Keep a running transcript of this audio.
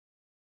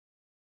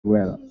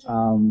Well,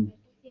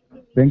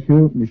 thank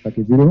you, Mr.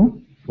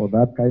 Kibiru, for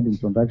that kind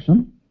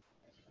introduction.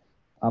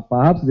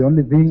 Perhaps the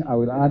only thing I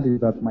will add is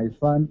that my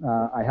son,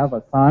 I have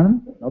a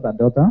son, not a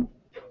daughter,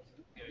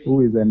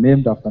 who is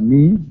named after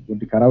me,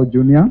 Budikarau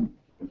Jr.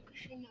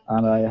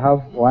 And I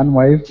have one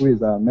wife who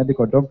is a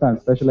medical doctor and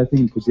specializing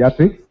in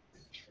pediatrics.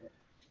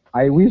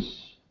 I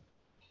wish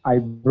I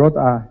brought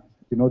her,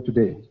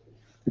 today,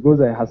 because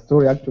her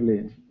story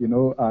actually,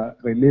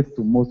 relates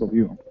to most of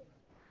you.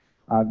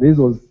 This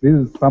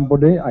is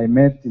somebody I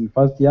met in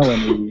first year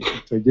when we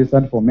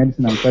registered for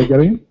medicine and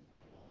surgery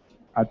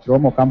at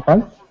Romo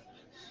campus.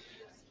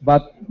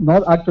 But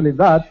not actually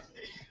that.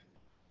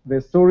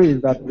 The story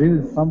is that this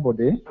is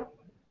somebody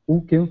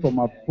who came from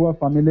a poor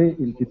family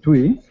in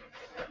Kitui,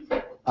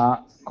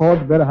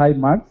 scored very high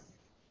marks,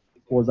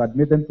 was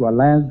admitted to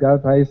Alliance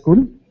Girls High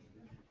School,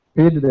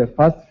 paid the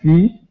first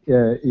fee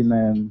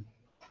in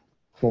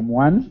Form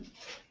 1,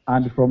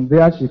 and from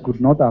there she could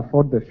not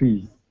afford the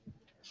fees.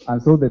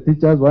 And so the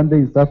teachers one day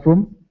in staff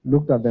room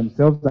looked at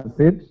themselves and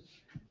said,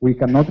 we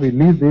cannot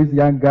release this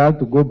young girl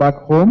to go back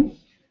home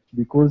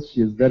because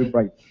she is very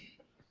bright.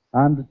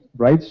 And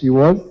bright she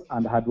was,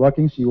 and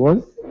hardworking she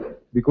was,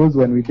 because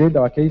when we did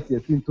our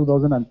KCSE in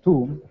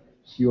 2002,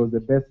 she was the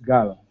best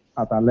girl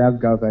at Alliance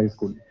Girls High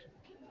School.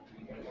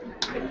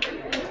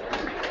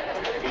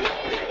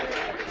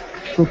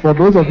 So for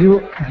those of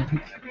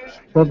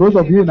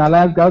you in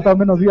Alliance Girls, how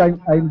many of you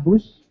are in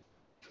Bush?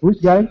 Bush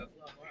guys?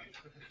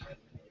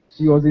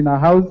 She was in a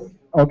house.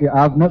 Okay,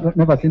 I've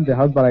never seen the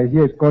house, but I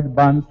hear it's called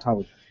Barnes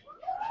House.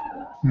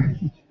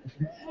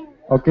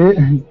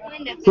 Okay,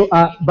 so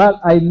but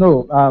I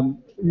know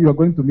you are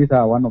going to meet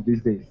her one of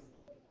these days.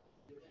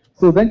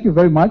 So thank you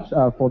very much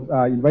for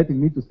inviting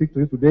me to speak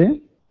to you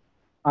today.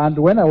 And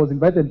when I was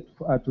invited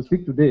to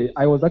speak today,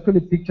 I was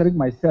actually picturing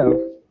myself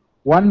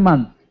 1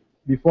 month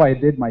before I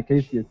did my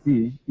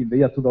KCSE in the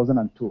year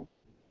 2002.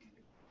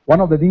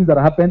 One of the things that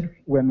happened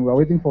when we were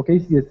waiting for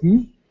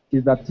KCSE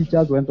is that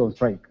teachers went on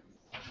strike.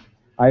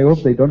 I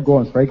hope they don't go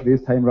on strike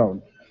this time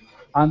round.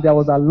 And there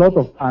was a lot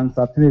of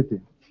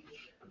uncertainty.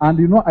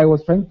 And I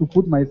was trying to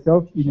put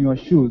myself in your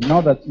shoes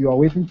now that you are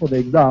waiting for the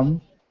exam,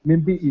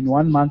 maybe in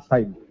 1 month's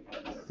time.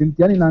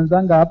 Mtihani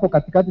inaanzanga hapo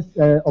katikati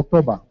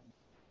October.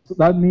 So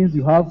that means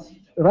you have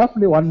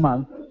roughly 1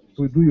 month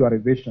to do your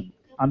revision.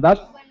 And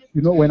that's,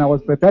 when I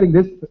was preparing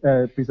this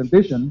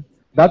presentation,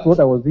 that's what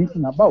I was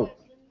thinking about.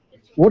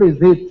 What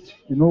is it,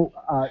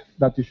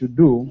 that you should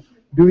do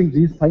during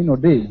these final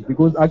days?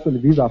 Because actually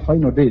these are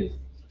final days.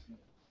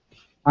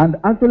 And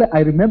actually I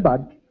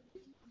remembered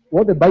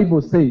what the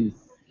Bible says.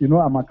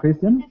 I'm a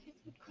Christian.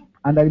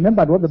 And I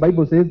remembered what the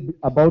Bible says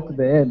about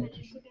the end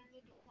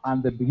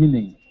and the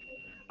beginning.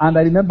 And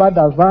I remembered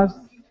a verse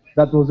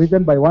that was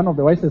written by one of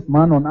the wisest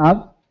men on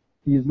earth.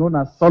 He is known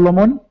as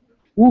Solomon,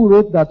 who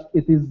wrote that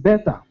it is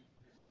better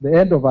the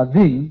end of a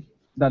thing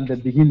than the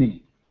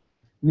beginning.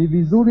 Ni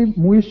vizuri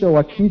mwisho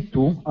wa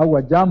kitu au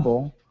wa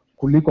jambo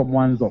kuliko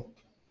mwanzo.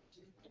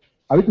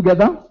 Are we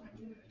together?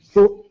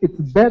 So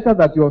it's better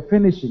that you're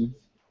finishing.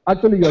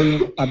 Actually, you're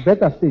in a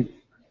better state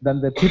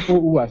than the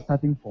people who are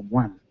starting from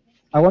 1.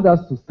 I want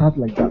us to start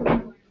like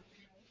that.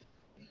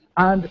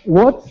 And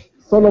what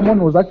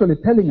Solomon was actually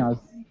telling us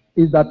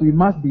is that we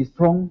must be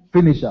strong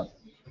finishers.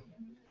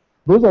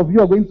 Those of you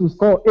who are going to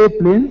score A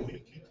planes,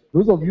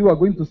 those of you who are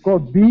going to score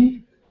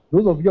B,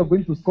 those of you who are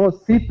going to score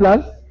C+,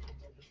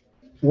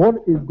 what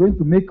is going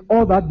to make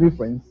all that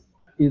difference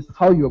is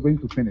how you are going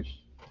to finish.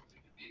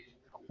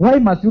 Why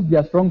must you be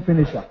a strong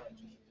finisher?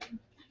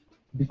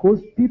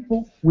 Because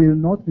people will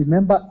not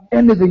remember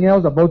anything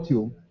else about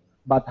you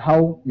but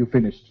how you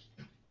finished.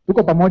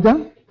 Tuko pamoja?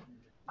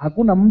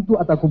 Hakuna mtu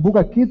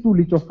atakumbuka kitu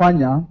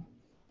ulichofanya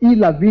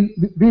ila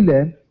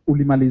vile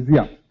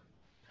ulimalizia.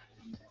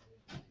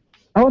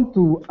 I want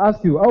to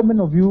ask you, how many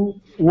of you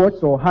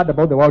watched or heard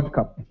about the World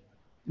Cup?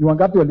 Ni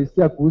wangapi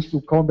walisikia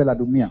kuhusu kombe la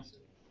dunia?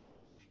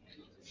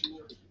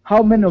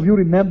 How many of you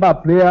remember a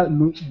player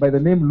by the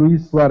name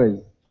Luis Suarez?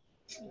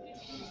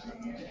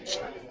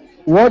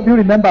 What do you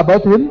remember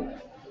about him?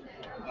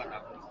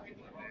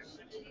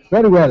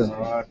 Very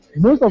well.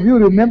 Most of you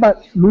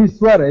remember Luis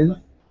Suarez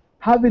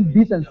having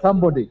beaten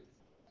somebody,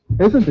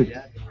 isn't it?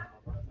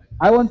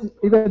 I want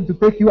even to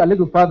take you a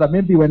little further,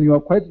 maybe when you were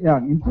quite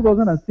young. In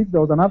 2006,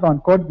 there was another one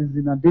called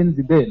Zinedine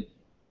Zidane.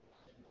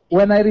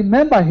 When I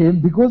remember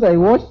him, because I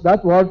watched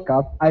that World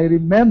Cup, I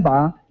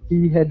remember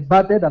he had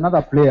battered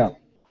another player.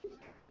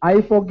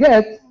 I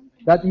forget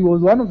that he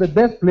was one of the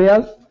best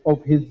players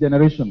of his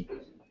generation.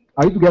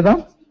 Are you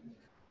together?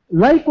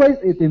 Likewise,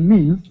 it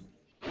means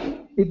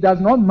it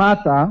does not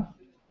matter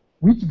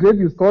which grade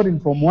you scored in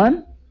Form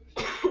 1.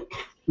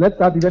 Let's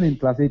start even in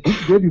Class 8.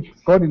 Which grade you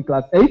scored in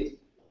Class 8,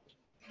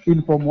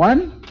 in Form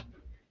 1,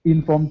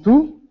 in Form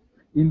 2,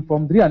 in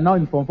Form 3, and now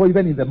in Form 4,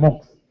 even in the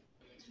mocks.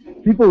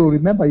 People will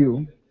remember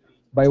you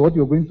by what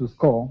you're going to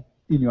score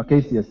in your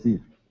KCSE.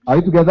 Are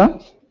you together?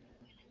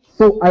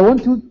 So I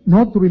want you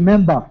not to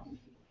remember.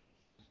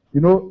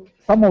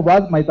 Some of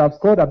us might have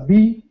scored a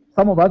B,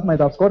 some of us might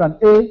have scored an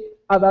A,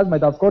 others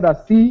might have scored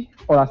a C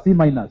or a C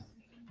minus.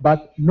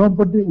 but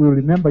nobody will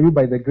remember you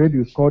by the grade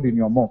you scored in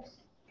your mocks.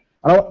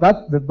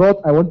 That's the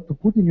thought I want to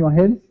put in your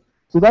heads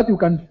so that you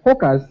can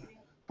focus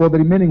for the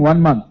remaining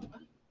 1 month.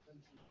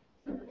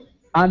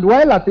 And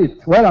while at it,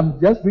 while I'm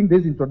just doing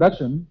this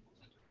introduction,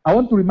 I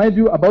want to remind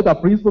you about a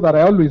principle that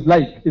I always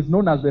like. It's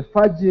known as the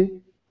Fudge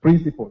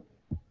principle.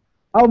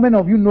 How many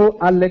of you know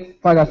Alex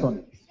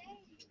Ferguson?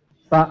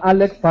 Sir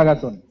Alex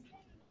Ferguson.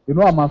 You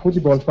know I'm a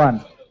football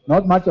fan.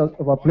 Not much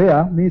of a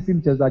player, me si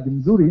mchezaji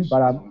mzuri,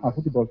 but I'm a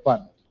football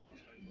fan.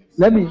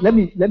 Let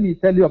me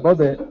tell you about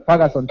the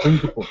Ferguson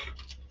principle.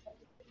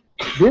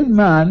 This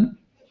man,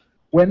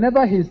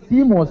 whenever his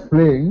team was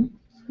playing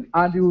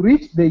and you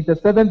reached the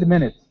 87th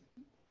minute,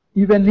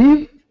 even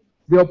if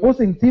the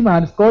opposing team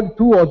had scored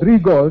 2 or 3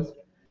 goals,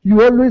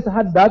 you always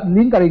had that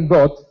lingering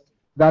thought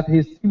that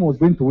his team was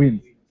going to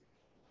win.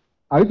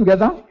 Are you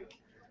together?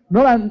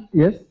 No,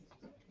 yes?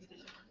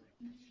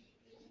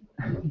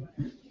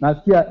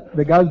 Nasikia,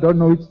 the girls don't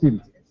know which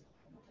team.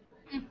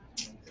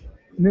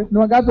 No,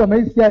 wangapi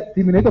wameisikia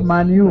timu inaitwa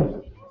Man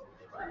U?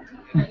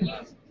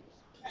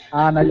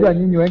 Najua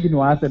nyinyi wengi ni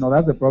wa Arsenal,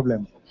 that's the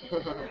problem.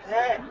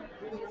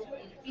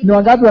 Ni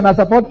wangapi wana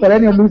support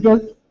perennial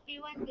losers?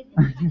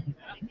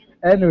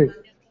 Anyway,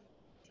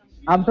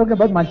 I'm talking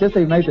about Manchester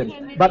United.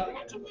 But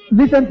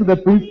listen to the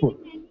principle.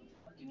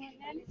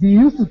 He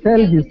used to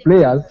tell his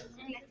players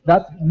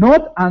that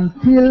not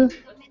until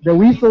the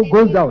whistle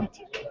goes down,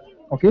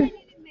 okay?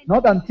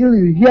 Not until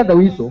you hear the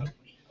whistle,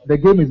 the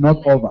game is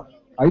not over.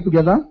 Are you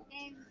together?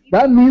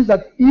 That means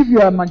that if you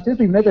are a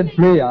Manchester United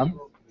player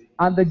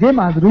and the game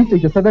has reached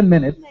 87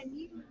 minutes,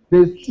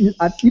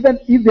 and even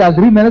if there are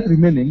 3 minutes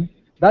remaining,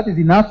 that is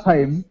enough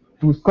time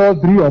to score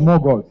 3 or more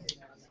goals.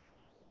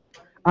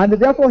 And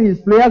therefore,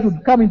 his players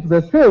would come into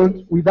the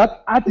field with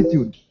that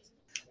attitude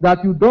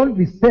that you don't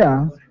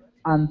despair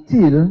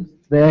until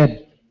the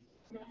end.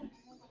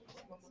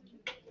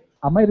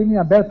 Am I ringing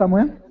a bell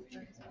somewhere?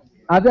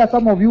 Are there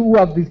some of you who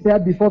have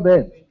despaired before the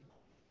end?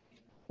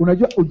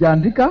 Unajua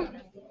ujaandika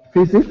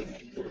physics,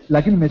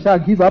 lakini umesha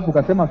give up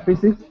ukasema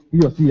physics,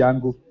 hiyo si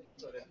yangu.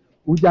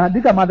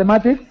 Ujaandika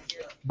mathematics,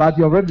 but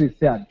you already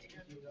despaired.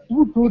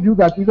 Who told you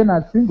that even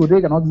a single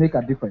day cannot make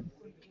a difference?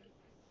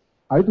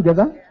 Are you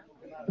together?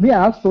 Me,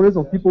 I have stories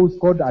of people who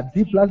scored a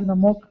D+ in a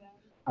mock,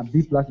 a B+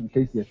 in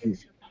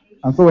KCSE.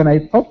 And so when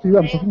I talk to you,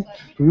 I'm talking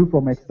to you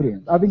from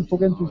experience. Having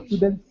spoken to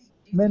students,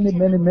 many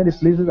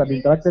places, I've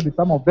interacted with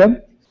some of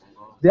them.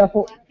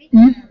 Therefore,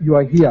 if you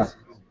are here,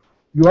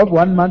 you have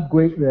 1 month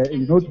going,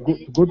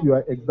 to go to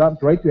your exam,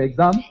 to write your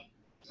exam,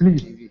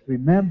 please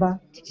remember,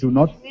 do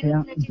not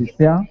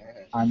despair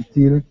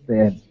until the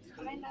end.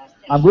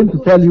 I'm going to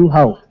tell you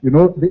how.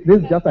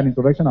 This is just an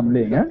introduction I'm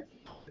laying.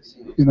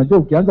 Unajua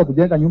ukianza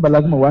kujenga nyumba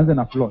lazima uanze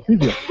na floor,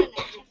 sivyo?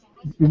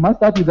 You must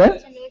start with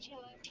that.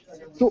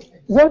 So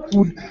what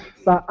would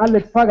Sir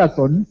Alex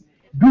Ferguson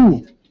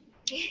do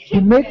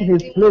to make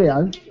his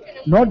players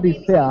not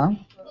despair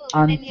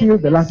until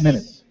the last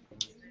minute?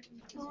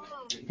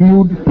 He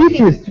would teach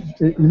his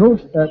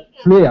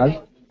players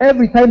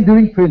every time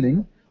during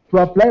training to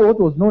apply what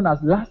was known as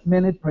last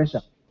minute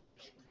pressure.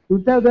 He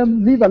would tell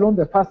them, leave alone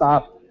the first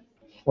half,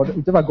 or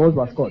whichever goals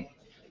were scored.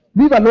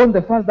 Leave alone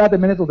the first 30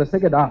 minutes of the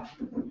second half.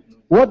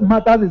 What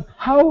matters is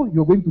how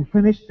you're going to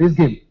finish this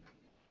game.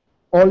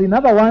 Or in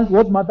other words,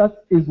 what matters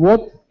is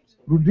what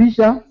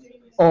Rudisha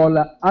or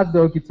as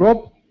the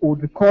Kiprop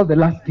would call the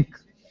last kick.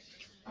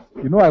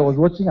 I was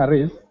watching a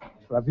race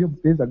a few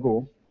days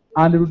ago,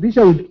 and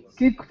Rudisha would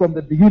kick from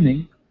the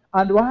beginning,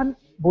 and one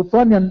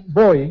Botswanian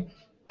boy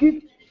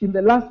kicked in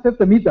the last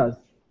 50 meters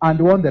and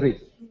won the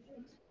race.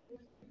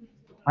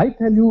 I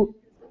tell you,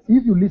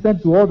 if you listen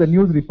to all the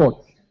news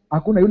reports,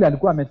 hakuna yule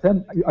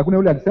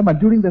alisema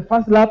during the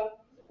first lap,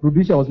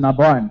 Rudisha was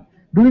number 1.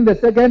 During the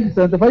second,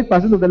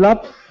 75% of the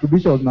lap,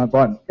 Rudisha was number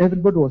 1.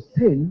 Everybody was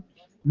saying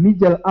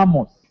Miguel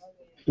Amos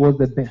was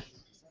the best.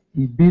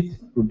 He beat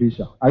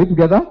Rudisha. Are you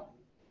together?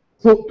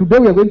 So today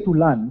we are going to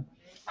learn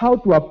how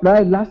to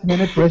apply last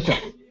minute pressure.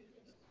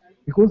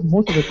 Because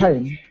most of the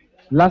time,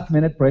 last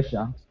minute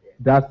pressure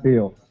does pay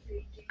off.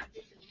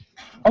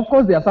 Of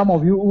course, there are some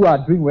of you who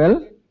are doing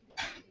well.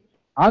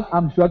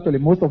 I'm sure actually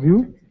most of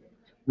you,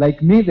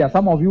 like me, there are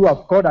some of you who have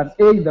scored an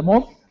A in the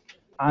mocks,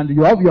 and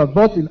you have your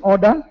thoughts in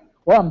order.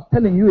 What I'm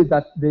telling you is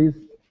that there is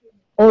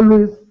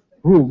always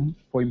room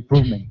for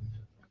improvement.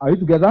 Are you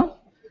together?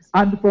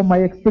 And from my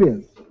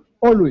experience,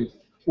 always,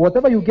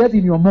 whatever you get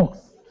in your mocks,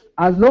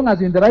 as long as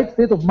you're in the right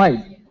state of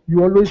mind,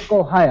 you always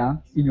score higher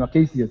in your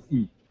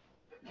KCSE.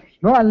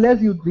 Not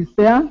unless you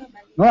despair,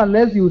 not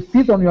unless you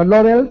sit on your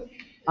laurels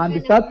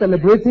and start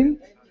celebrating.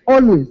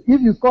 Always,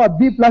 if you score a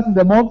B+ in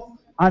the mocks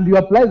and you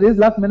apply this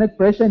last minute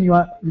pressure in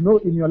your,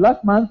 in your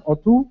last month or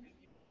two,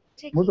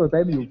 most of the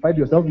time you find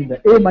yourself in the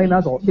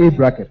A- or A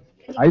bracket.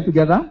 Are you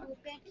together?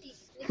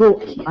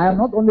 So I am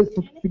not only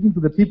speaking to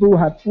the people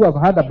who have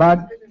had a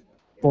bad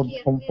from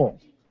 4.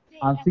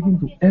 I'm speaking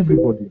to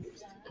everybody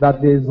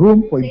that there is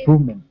room for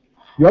improvement.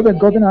 You haven't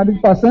gotten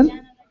 100%,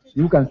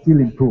 you can still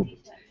improve.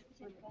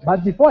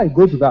 But before I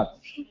go to that,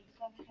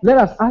 let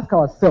us ask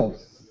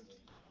ourselves,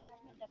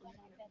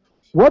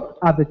 what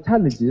are the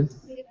challenges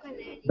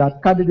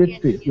that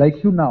candidates face?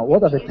 Like you now,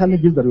 what are the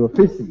challenges that you're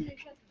facing?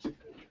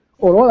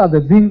 Or what are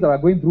the things that are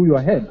going through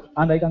your head?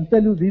 And I can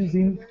tell you these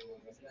things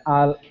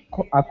are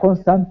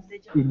constant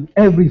in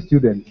every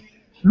student.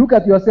 Look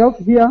at yourself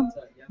here.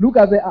 Look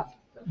at the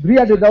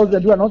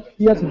 300,000 who are not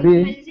here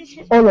today.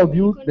 All of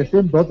you, the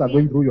same thoughts are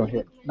going through your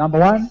head. Number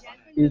one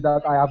is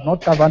that I have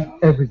not covered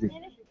everything.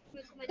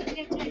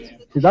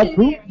 Is that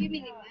true?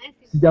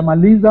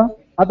 Sijamaliza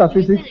hata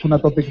physics kuna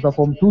topics za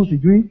form 2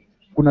 sijui,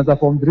 kuna za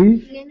form 3,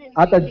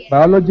 hata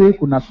biology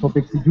kuna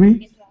topics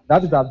sijui.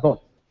 That is a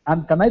thought.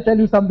 And can I tell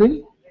you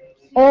something?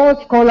 All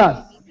scholars,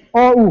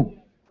 all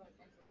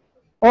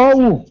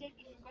who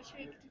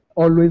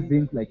always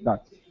think like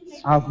that.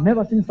 I've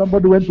never seen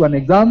somebody went to an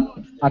exam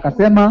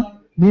akasema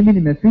mimi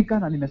nimefika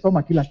na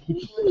nimesoma kila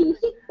kitu.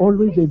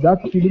 Always there's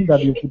that feeling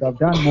that you could have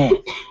done more.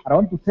 I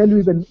want to tell you,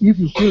 even if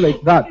you feel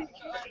like that,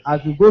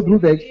 as you go through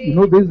the,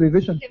 this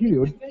revision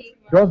period,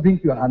 don't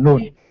think you are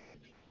alone.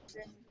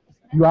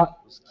 You are,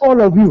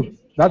 all of you,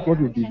 that's what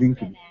you'll be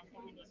thinking.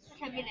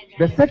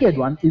 The second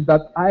one is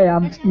that I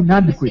am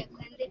inadequate.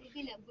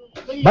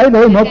 By the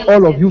way, not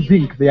all of you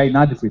think they are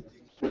inadequate,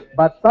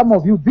 but some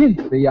of you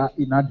think they are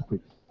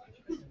inadequate.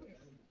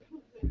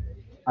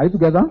 Are you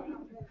together?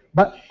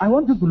 But I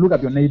want you to look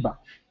at your neighbor.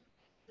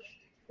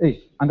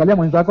 Hey, angalia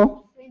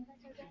mwenzako.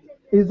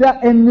 Is there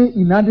any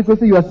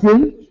inadequacy you are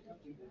seeing?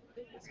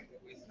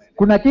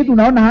 Kuna kitu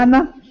unaona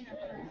hana?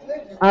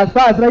 As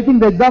far as writing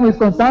the exam is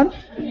concerned,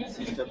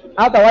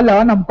 hata wale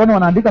hawana mkono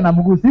wanaandika na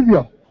mguu,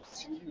 sivyo?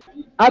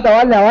 Hata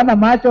wale hawana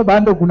macho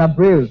bado kuna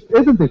braille,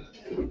 isn't it?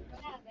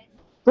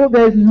 So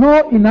there is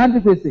no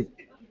inadequacy.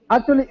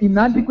 Actually,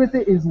 inadequacy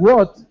is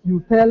what you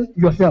tell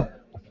yourself.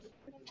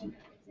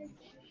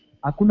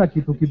 Hakuna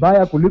kitu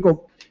kibaya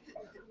kuliko,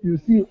 you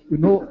see,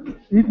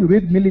 if you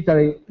read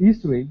military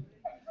history,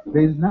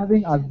 there is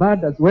nothing as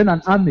bad as when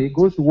an army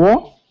goes to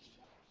war,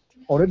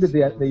 already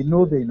they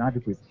know they're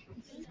inadequate.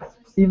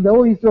 In the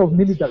whole history of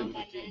military,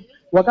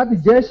 wakati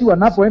jeshi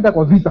wanapoenda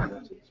kwa vita,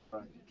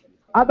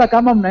 hata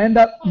kama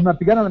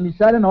mnapigana na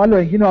mishale na wale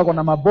wengine wako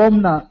na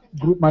mabomu na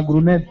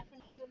magrenade,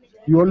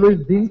 you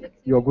always think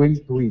you're going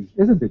to win,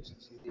 isn't it?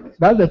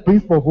 That's the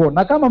principle of war.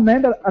 Na kama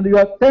mnaenda and you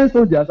are 10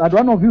 soldiers and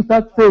one of you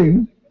starts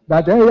saying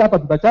that hey, hapa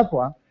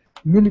tutachapwa,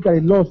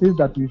 military law says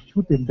that you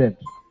shoot him dead,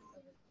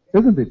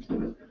 isn't it?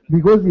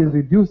 Because he is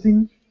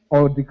reducing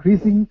or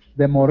decreasing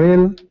the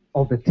morale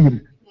of the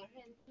team.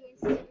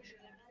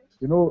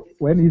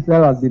 When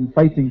Israel has been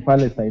fighting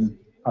Palestine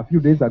a few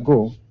days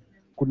ago,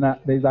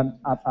 there is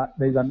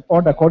an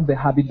order called the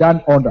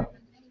Habidan order,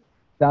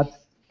 that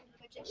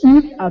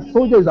if a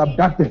soldier is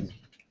abducted,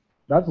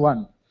 that's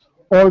one,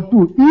 or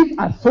two, if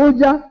a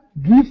soldier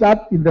gives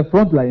up in the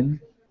front line,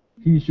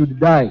 he should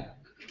die.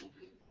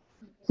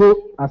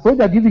 So a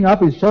soldier giving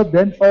up is shot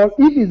then, or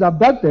if he's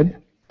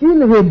abducted,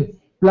 kill him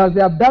plus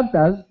the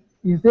abductors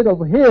instead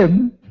of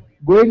him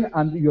going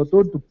and you're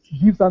told to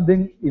give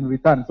something in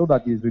return so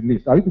that he is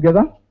released. Are we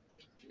together?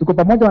 Tuko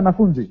pamoja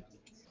wanafunzi?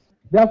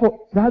 Therefore,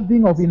 that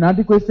thing of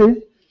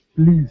inadequacy,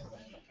 please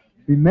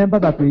remember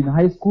that we're in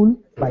high school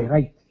by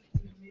right.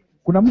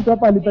 Kuna mtu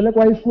hapa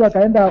alipelekwa high school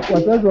akaenda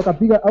wazazi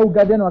wakapiga au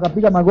guardian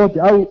wakapiga magoti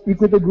au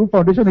Equity Group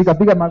Foundation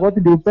ikapiga magoti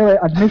ndio upewe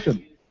admission.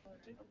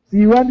 So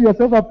you want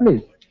yourself a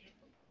place.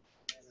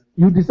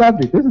 You deserve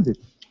it, isn't it?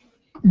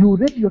 You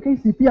read your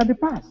KCP and you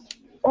pass.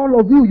 All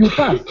of you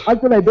pass.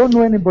 Actually, I don't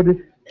know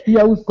anybody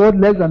here who scored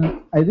less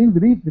than, I think,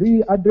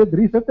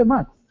 350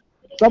 marks.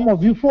 Some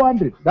of you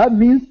 400. That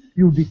means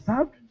you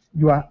deserve,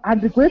 you are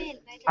adequate,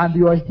 and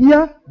you are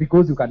here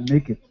because you can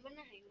make it.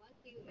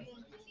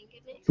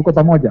 Tuko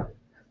pamoja.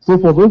 So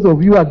for those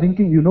of you who are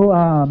thinking,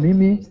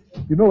 Mimi,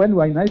 when we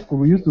were in high school,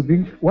 we used to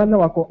think, wale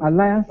wako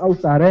Alliance au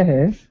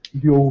Starehe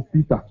ndio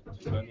upita.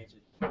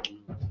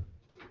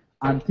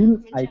 Until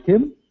I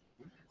came,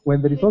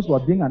 when the results were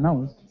being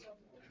announced,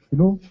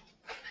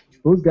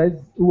 those guys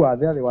who were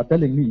there, they were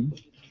telling me,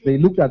 they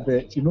looked at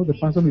the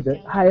person with the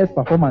highest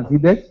performance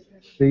index.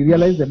 They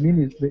realized the mean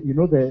is,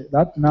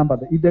 that number,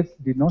 the index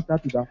did not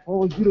start with a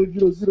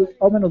 4000.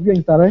 How many of you are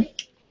in Sarai?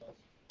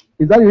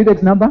 Is that your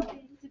index number?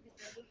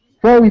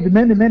 4 with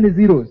many, many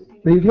zeros.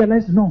 They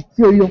realized, no,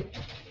 see you.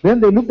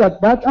 Then they looked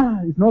at that,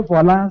 it's not for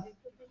Alliance.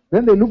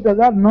 Then they looked at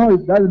that, no,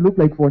 it doesn't look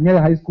like for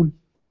Nyeri High School.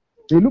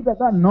 They looked at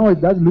that, no, it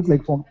doesn't look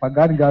like for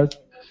Pagani Girls.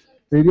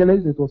 They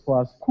realized it was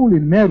for a school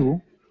in Meru,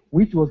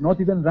 which was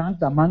not even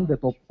ranked among the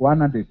top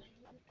 100.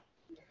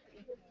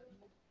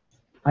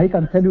 I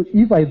can tell you,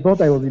 if I thought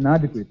I was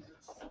inadequate,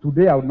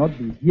 today I would not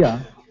be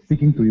here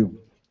speaking to you.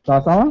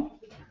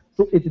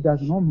 So it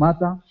does not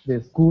matter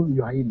the school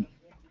you are in.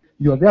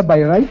 You are there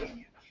by right.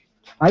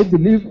 I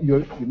believe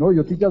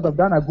your teachers have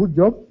done a good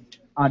job,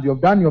 and you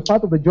have done your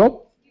part of the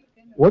job.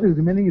 What is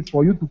remaining is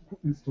for you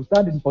to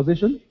stand in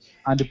position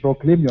and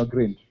proclaim your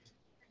grade.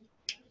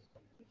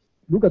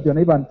 Look at your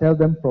neighbor and tell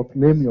them,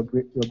 proclaim your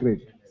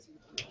grade.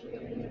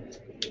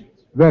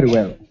 Very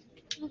well.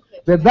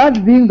 The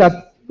third thing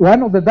that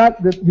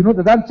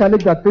the third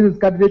challenge that faces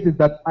candidates is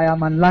that I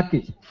am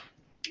unlucky.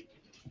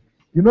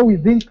 We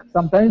think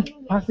sometimes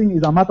passing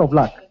is a matter of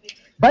luck.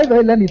 By the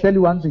way, let me tell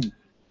you one thing.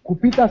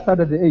 kupita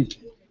standard 8,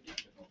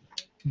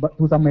 but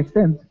to some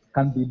extent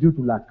can be due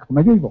to luck.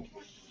 Unajua hivyo?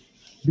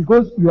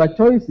 Because your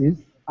choices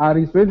are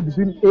restrained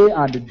between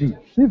A and D.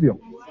 Sivyo?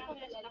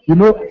 You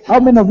know, how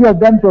many of you have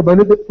done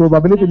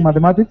probability in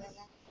mathematics?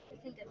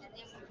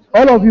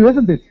 All of you,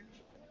 isn't it?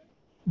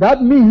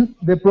 That means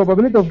the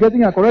probability of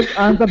getting a correct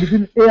answer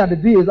between A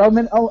and D is how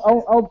many?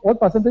 What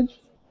percentage?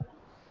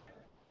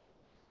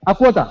 A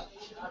quarter.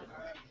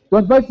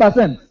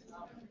 25%.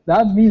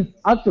 That means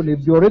actually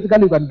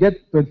theoretically you can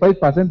get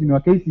 25% in your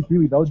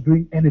KCP without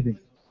doing anything.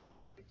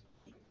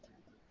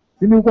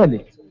 Sini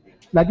ukweli?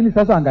 Lakini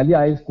sasa angalia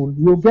high school,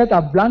 you get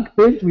a blank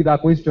page with a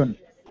question.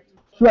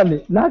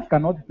 Surely luck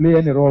cannot play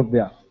any role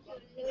there.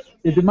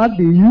 It must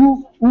be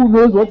you who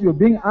knows what you're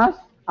being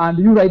asked and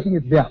you writing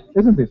it there,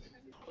 isn't it?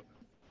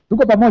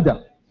 Tuko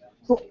pamoja?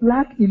 So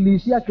luck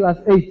iliishia class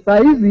 8. Saa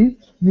hizi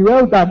ni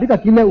wewe utaandika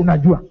kile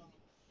unajua.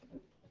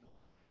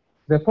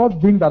 The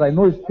fourth thing that I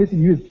know is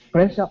facing you is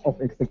pressure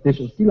of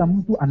expectations. Kila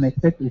mtu ana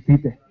expect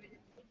upite.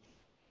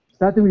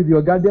 Starting with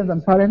your guardians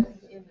and parents,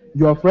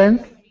 your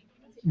friends,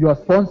 your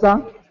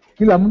sponsor,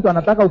 kila mtu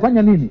anataka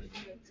ufanye nini?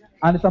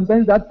 And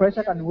sometimes that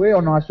pressure can weigh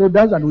on our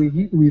shoulders and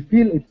we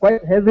feel it's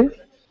quite heavy.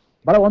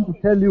 But I want to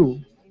tell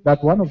you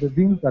that one of the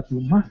things that you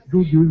must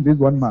do during this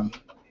 1 month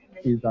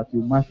is that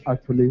you must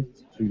actually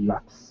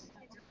relax.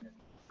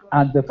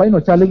 And the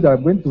final challenge that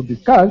I'm going to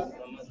discuss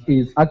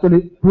is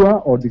actually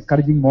poor or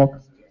discouraging mock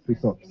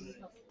results.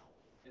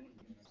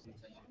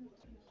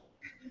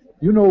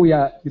 You know, we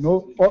are,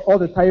 all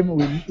the time,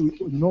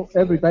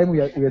 every time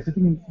we are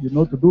sitting,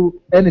 to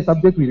do any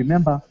subject, we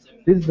remember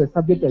this is the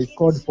subject that is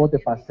called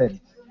 40%.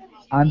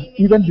 And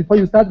even before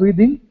you start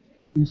reading,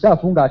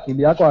 ishafunga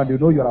akili yako and you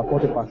know you are a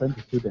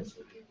 40% student.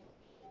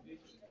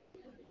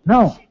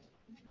 Now,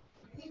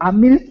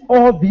 amidst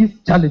all these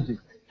challenges,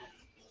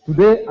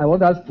 today I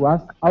want us to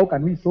ask, how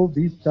can we solve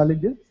these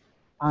challenges?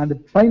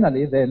 And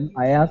finally, then,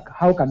 I ask,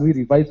 how can we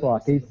revise for our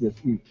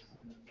KCSE?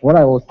 What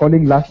I was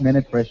calling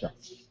last-minute pressure.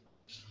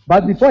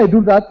 But before I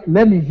do that,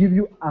 let me give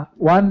you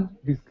one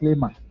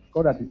disclaimer. It's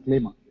called a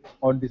disclaimer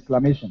on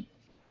disclamation.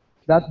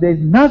 That there is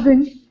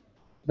nothing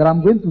that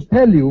I'm going to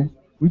tell you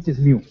which is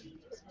new.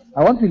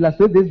 I want to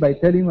illustrate this by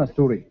telling you a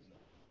story.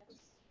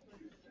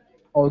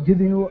 Or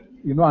giving you,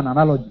 an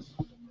analogy.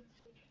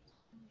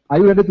 Are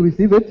you ready to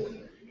receive it?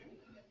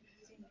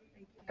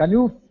 Can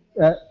you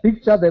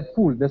picture the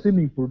pool, the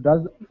swimming pool?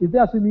 Is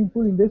there a swimming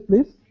pool in this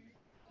place?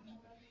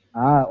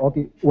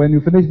 Okay. When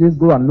you finish this,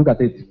 go and look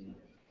at it.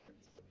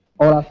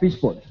 Or a fish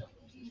pond.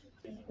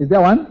 Is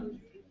there one?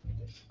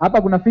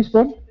 Hapa kuna fish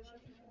pond?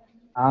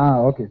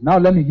 Okay. Now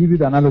let me give you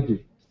the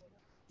analogy.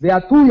 There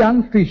are two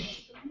young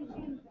fish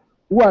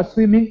who are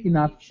swimming in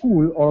a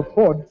pool or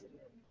pond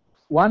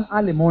one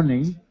early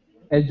morning,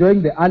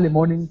 enjoying the early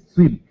morning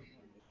swim.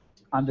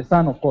 And the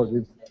sun, of course,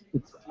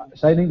 it's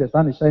shining, the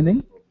sun is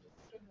shining.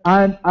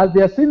 And as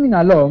they are swimming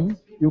along,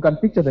 you can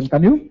picture them,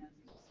 can you?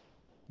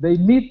 They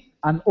meet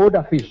an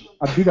older fish,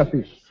 a bigger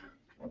fish.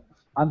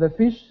 And the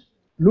fish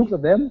looks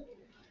at them,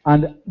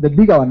 and the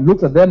bigger one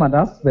looks at them and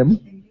asks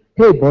them,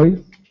 hey boys,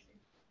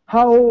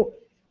 how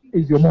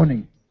is your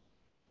morning?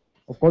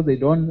 Of course, they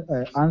don't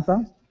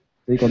answer.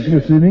 They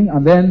continue swimming,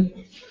 and then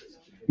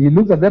he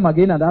looks at them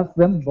again and asks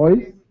them,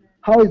 boys,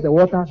 how is the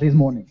water this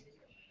morning?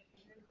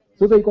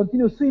 So they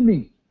continue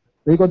swimming.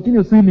 They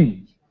continue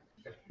swimming.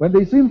 When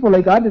they swim for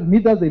like 100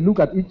 meters, they look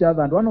at each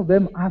other, and one of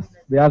them asks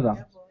the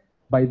other,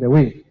 by the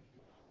way,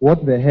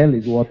 what the hell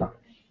is water?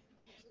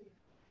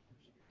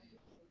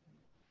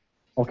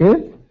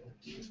 Okay?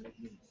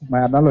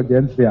 My analogy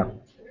ends there.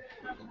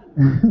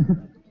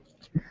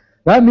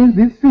 That means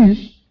these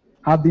fish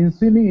have been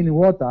swimming in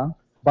water,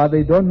 but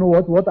they don't know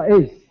what water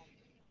is.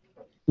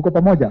 Tuko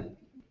pamoja?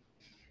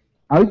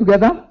 Are we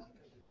together?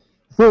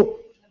 So,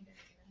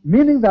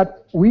 meaning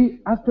that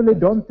we actually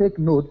don't take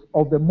note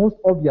of the most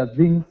obvious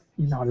things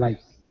in our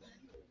lives.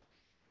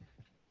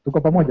 Tuko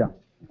pamoja?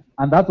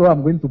 And that's what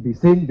I'm going to be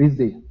saying this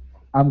day.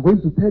 I'm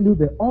going to tell you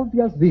the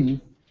obvious things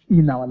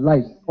in our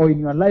lives, or in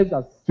your lives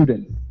as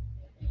students.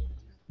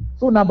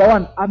 So number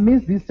one,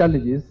 amidst these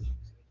challenges,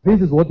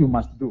 this is what you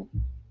must do.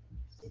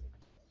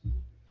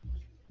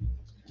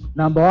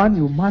 Number one,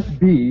 you must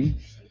be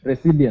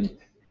resilient.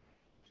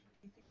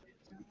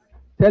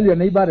 Tell your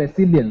neighbor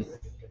resilience.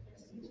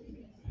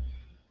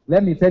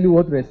 Let me tell you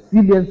what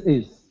resilience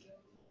is.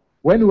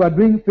 When we were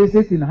doing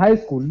physics in high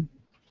school,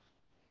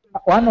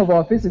 one of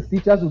our physics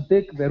teachers would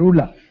take the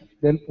ruler,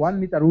 the 1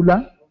 meter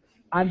ruler,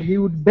 and he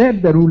would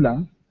bend the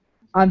ruler,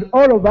 and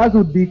all of us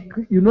would be,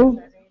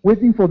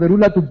 waiting for the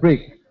ruler to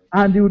break.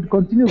 And he would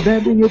continue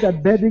bending it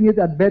and bending it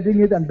and bending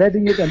it and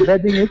bending it and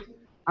bending it.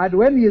 And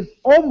when he is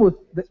almost,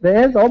 the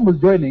ends are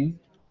almost joining,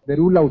 the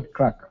ruler would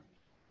crack.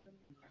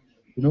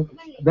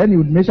 Then he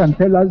would measure and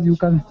tell us, you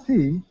can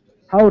see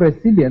how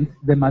resilient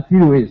the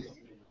material is.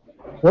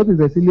 What is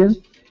resilience?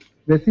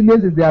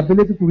 Resilience is the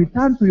ability to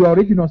return to your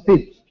original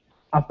state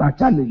after a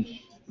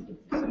challenge.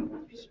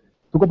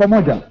 Tuko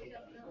pamoja?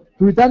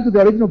 To return to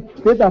the original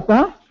state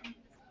after?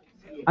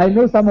 I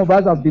know some of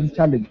us have been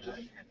challenged.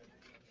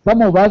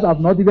 Some of us have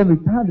not even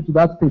returned to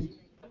that state.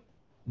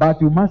 but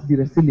you must be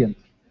resilient.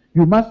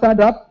 You must stand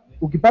up.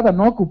 Ukipata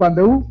knock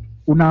upande huu,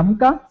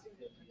 unaamka,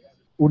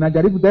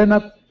 unajaribu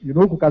tena,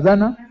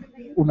 kukazana,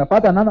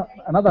 unapata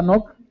another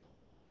knock.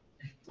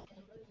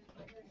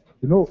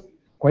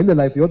 Kwa ile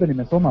life yote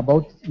nimesoma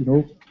about,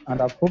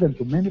 and I've spoken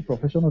to many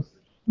professionals,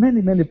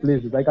 many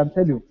places. I can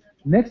tell you,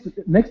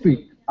 next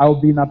week,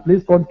 I'll be in a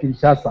place called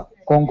Kinshasa,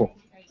 Congo,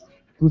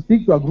 to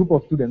speak to a group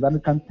of students. And I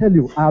can tell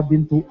you, I've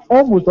been to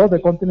almost all the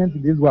continents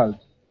in this world.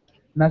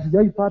 Na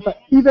sijaipata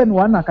even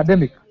one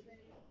academic.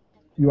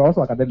 You are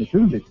also academic,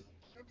 isn't it?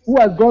 Who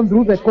has gone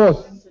through the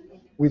course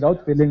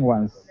without failing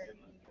once.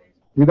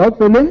 Without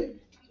failing,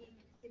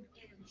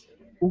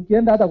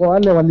 ukienda hata kwa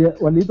wale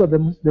waliitwa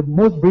the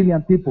most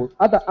brilliant people,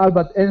 hata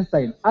Albert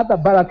Einstein, hata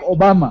Barack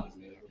Obama,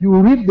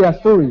 you read their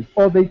stories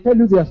or they tell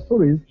you their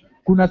stories,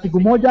 kuna siku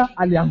moja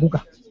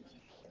alianguka.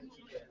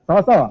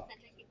 Sawa sawa?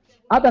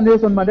 Hata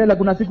Nelson Mandela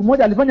kuna siku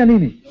moja alifanya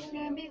nini?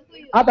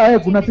 Hata wewe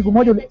kuna siku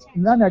moja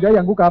nani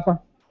hajaanguka hapa?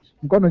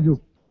 Mkono juu.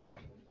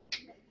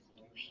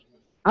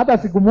 Hata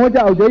siku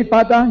moja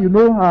hujaipata,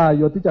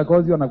 your teacher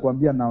calls you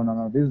anakuambia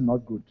no, this is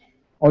not good.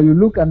 Or you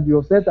look and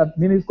you set a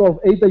mini score of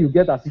 80, you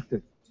get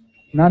assisted.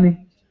 Nani?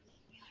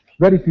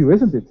 Very few,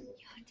 isn't it?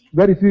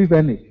 Very few, if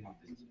any.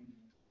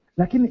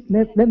 Lakini,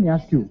 let me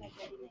ask you,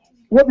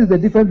 what is the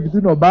difference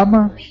between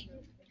Obama,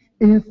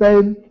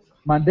 Einstein,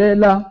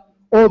 Mandela,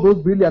 all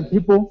those brilliant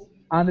people,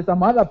 and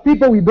some other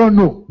people we don't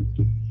know?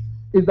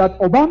 Is that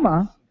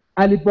Obama,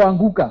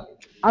 alipoanguka,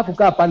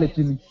 hakukaa pale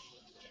chini.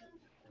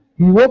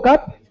 He woke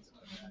up,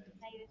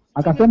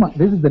 akasema,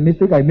 this is the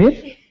mistake I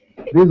made,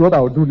 this is what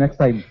I will do next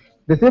time.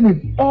 The same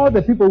with all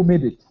the people who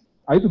made it.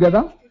 Are you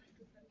together?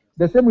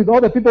 The same with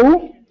all the people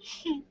who?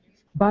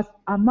 But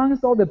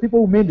amongst all the people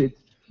who made it,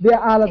 there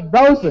are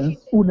thousands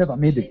who never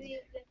made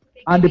it.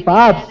 And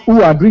perhaps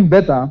who are doing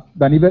better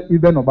than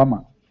even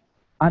Obama.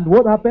 And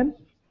what happened?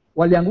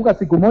 Walianguka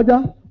siku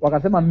moja,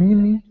 wakasema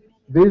mimi,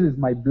 this is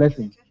my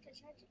blessing.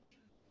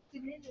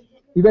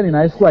 Even in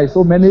high school, I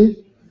saw many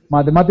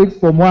mathematics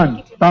from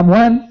one. Term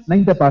 1,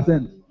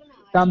 90%.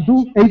 Term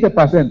 2,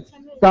 80%.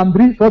 Term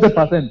 3,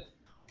 40%.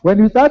 When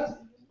you start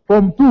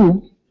from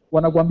 2,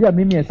 wanakuambia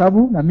mimi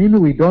hesabu na mimi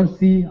we don't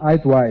see eye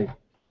to eye.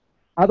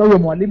 Hata huyo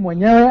mwalimu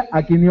mwenyewe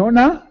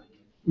akiniona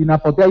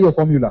inapotea hiyo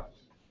formula.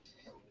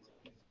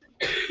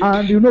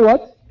 And you know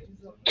what?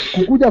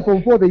 Kukuja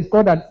form 4, they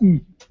scored an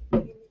E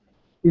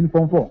in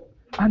form 4.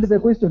 And the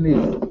question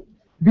is,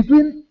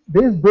 between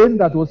this brain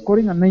that was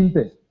scoring a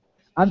 90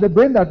 and the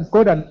brain that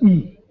scored an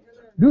E,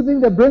 do you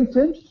think the brain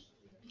changed?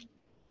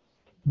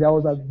 There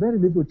was a very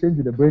little change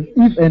in the brain,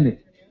 if any.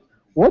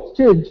 What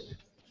changed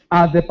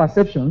are the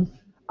perceptions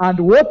and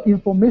what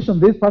information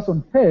this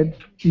person fed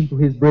into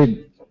his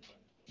brain.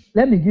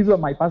 Let me give you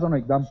my personal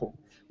example.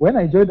 When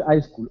I joined high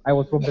school, I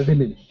was from the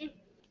village.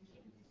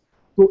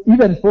 So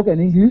even spoken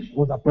English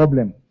was a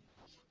problem.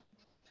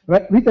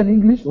 Written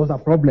English was a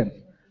problem.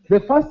 The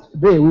first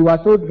day we were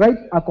told, write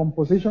a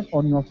composition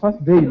on your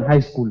first day in high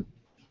school.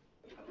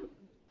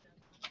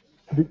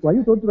 Were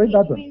you told to write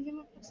that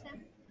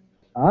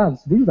one?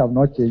 Things have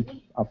not changed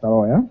after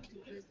all, yeah?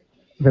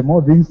 The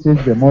more things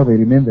change, the more they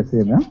remain the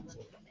same, yeah?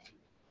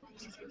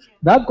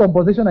 That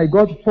composition I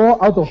got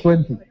 4 out of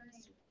 20.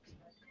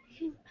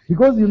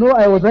 Because,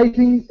 I was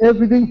writing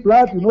everything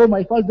flat.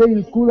 My first day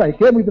in school, I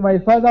came with my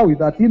father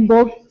with a tin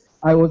box.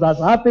 I was as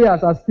happy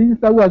as a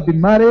spinster who has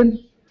been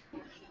married.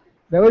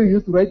 The way we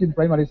used to write in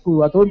primary school, we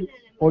were told,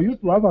 for you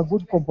to have a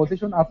good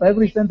composition after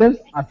every sentence,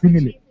 a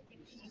simile.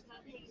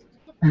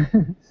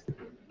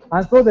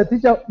 And so the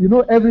teacher,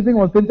 everything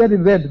was painted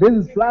in red. This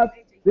is flat.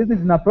 This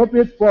is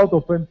inappropriate, 4 out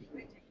of 20.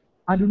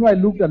 And, I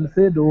looked and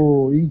said,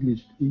 oh,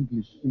 English.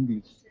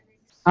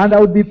 And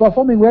I would be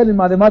performing well in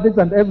mathematics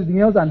and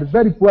everything else and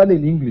very poorly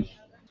in English.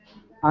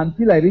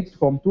 Until I reached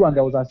Form 2 and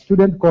there was a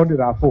student called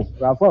Rafo.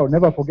 Rafo, I'll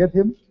never forget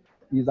him.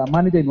 He's a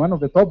manager in one of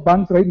the top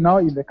banks right now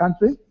in the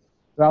country.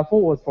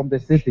 Rafo was from the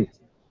city.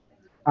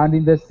 And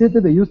in the city,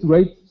 they used to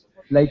write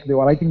like they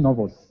were writing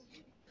novels.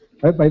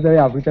 Right? By the way,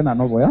 I've written a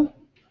novel, yeah?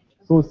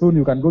 So soon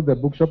you can go to the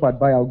bookshop and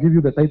buy. I'll give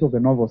you the title of the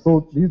novel.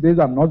 So these days,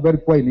 I'm not very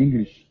poor in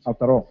English,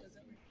 after all.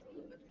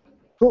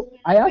 So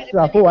I asked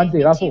Rafo one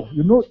day, Rafo,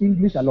 you know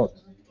English a lot.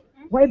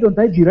 Why don't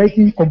I be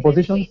writing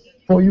compositions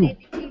for you?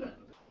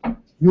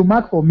 You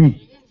mark for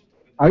me.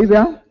 Are you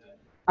there?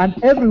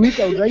 And every week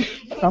I would write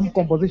some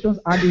compositions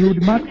and he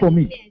would mark for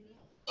me.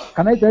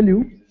 Can I tell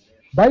you?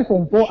 By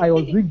Form 4, I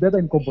was doing better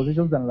in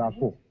compositions than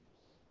Rafo.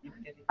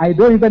 I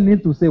don't even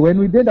need to say, when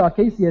we did our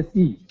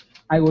KCSE,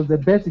 I was the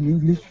best in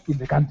English in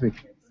the country.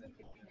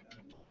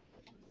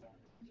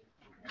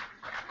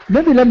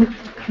 Let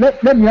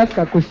me ask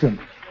a question.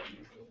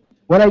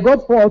 When I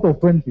got 4 out of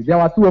 20, there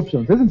were 2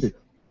 options, isn't it?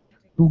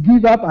 To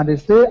give up and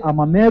say, I'm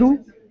a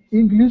Meru.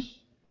 English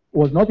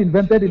was not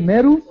invented in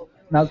Meru.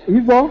 Now,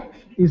 Ivo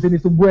is in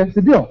Isumbwe,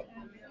 Sidio.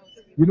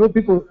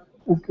 People,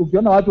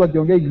 ukiona watu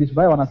wakiongea English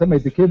vaya wanasema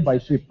it came by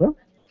ship.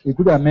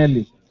 Ikuja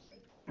meli.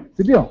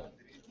 Sidio.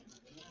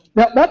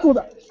 That was,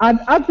 and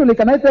actually,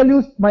 can I tell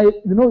you,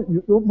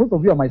 most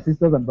of you are my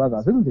sisters and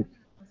brothers, isn't it?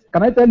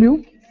 Can I tell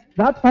you,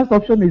 That first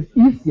option is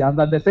easier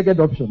than the second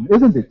option,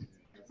 isn't it?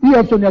 The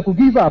option you could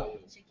give up.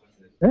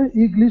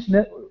 English,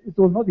 it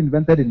was not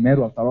invented in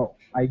Meru after all.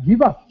 I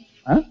give up.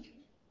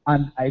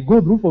 And I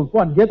go through Form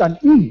 4 and get an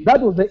E.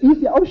 That was the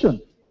easy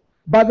option.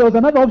 But there was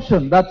another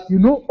option that,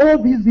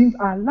 all these things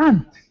are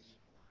learned.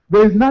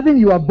 There is nothing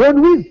you are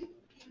born with.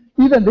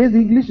 Even this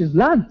English is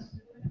learned.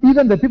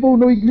 Even the people who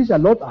know English a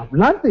lot have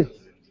learned it.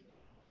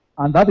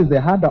 And that is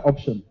the harder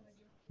option.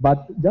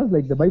 But just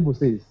like the Bible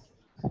says,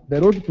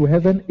 the road to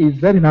heaven is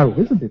very narrow,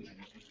 isn't it?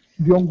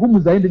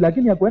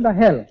 Lakini ya kwenda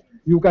hell.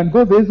 You can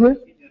go this way.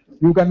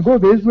 You can go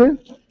this way.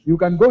 You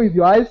can go with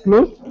your eyes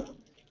closed.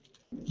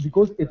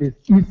 Because it is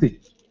easy.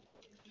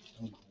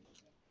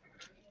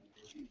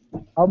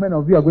 How many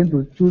of you are going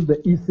to choose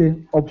the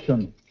easy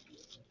option?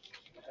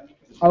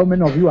 How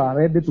many of you are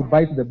ready to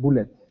bite the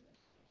bullet?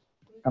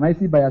 Can I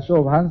see by a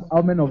show of hands,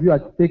 how many of you are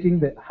taking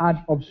the hard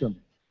option?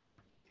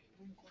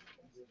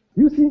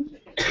 You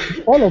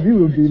see, all of you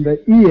will be in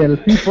the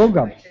ELP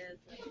program.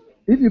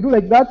 If you do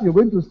like that, you're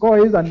going to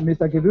score A's and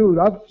Mr. Kevin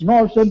will have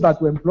no option but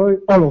to employ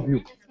all of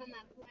you.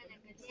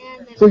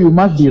 So you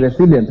must be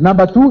resilient.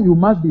 Number two, you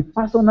must be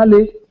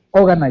personally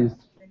organized.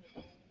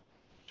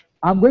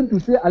 I'm going to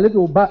say a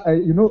little,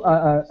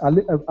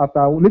 after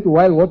a little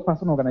while what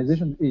personal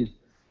organization is.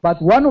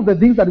 But one of the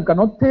things that you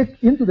cannot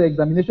take into the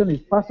examination is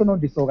personal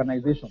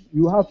disorganization.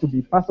 You have to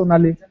be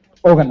personally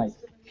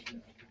organized.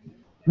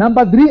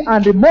 Number three,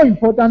 and the more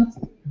important,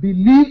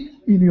 believe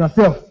in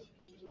yourself.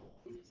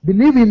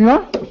 Believe in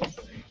your...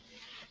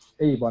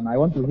 Hey, Bon, I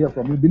want to hear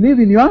from you. Believe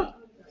in your...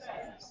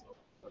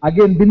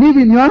 Again, believe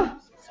in your...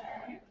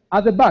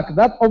 At the back,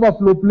 that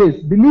overflow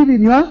place. Believe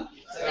in your...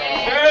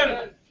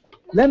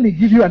 Let me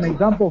give you an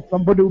example of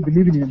somebody who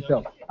believes in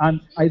himself. And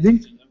I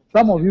think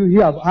some of you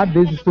here have heard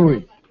this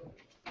story.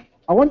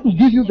 I want to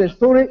give you the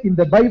story in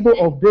the Bible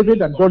of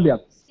David and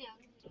Goliath.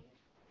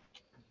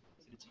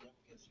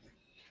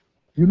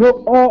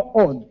 All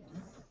odds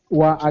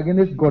were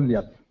against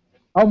Goliath.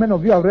 How many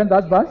of you have read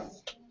that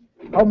verse?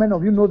 How many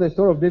of you know the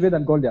story of David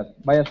and Goliath?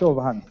 By a show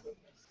of hands.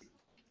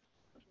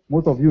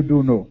 Most of you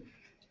do know.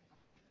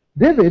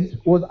 David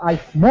was a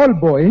small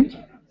boy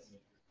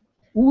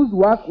whose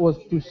work was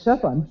to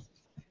shepherd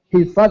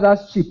his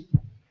father's sheep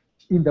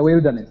in the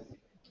wilderness.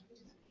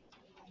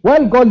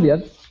 While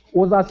Goliath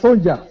was a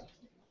soldier,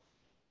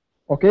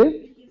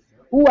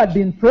 who had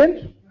been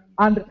trained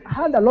and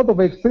had a lot of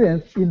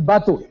experience in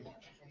battle.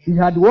 He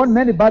had won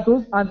many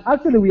battles, and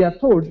actually we are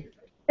told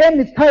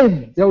any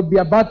time there would be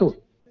a battle,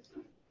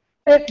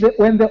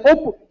 when the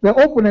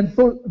opponent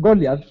saw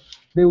Goliath,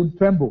 they would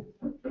tremble.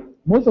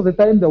 Most of the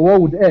time the war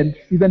would end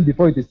even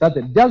before it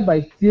started, just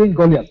by seeing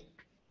Goliath.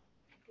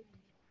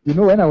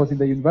 When I was in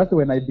the university,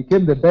 when I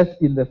became the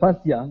best in the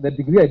first year, the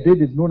degree I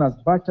did is known as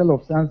Bachelor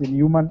of Science in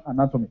Human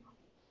Anatomy.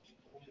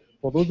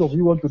 For those of you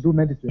who want to do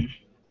medicine,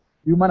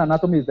 human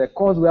anatomy is the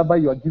course whereby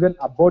you are given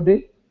a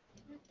body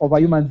of a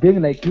human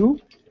being like you.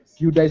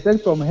 You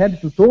dissect from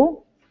head to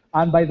toe,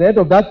 and by the end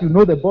of that, you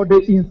know the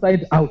body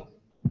inside out.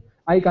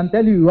 I can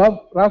tell you, you have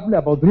roughly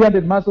about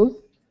 300 muscles.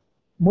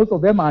 Most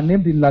of them are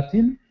named in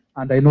Latin,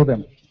 and I know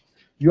them.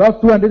 You have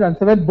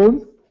 207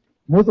 bones.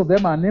 Most of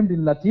them are named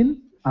in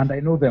Latin, and I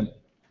know them.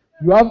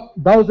 You have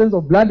thousands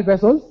of blood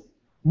vessels.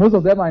 Most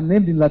of them are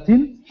named in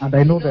Latin, and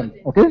I know them.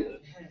 Okay?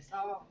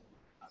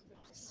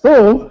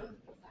 So,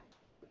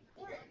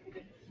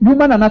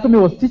 human anatomy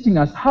was teaching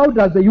us how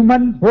does the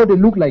human body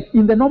look like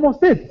in the normal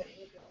state.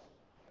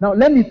 Now,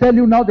 let me tell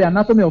you now the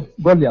anatomy of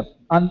Goliath.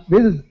 And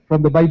this is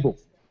from the Bible.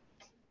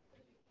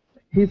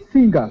 His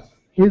fingers,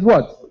 his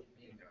what?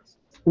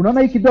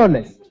 Unaona hii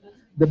kidole?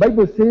 The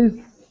Bible says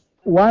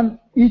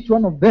each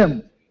one of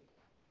them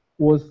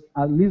was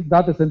at least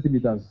 30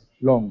 centimeters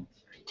long.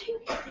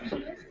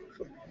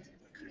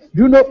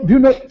 Do you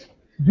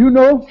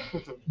know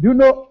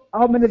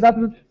how many that,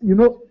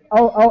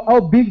 how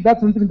big that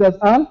centimeters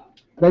are?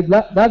 Like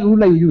that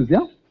ruler you use,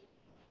 yeah?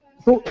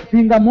 So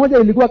finger moja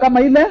ilikuwa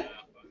kama ile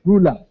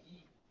ruler.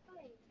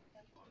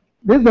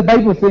 This is the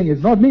Bible saying,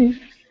 it's not me.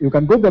 You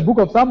can go to the book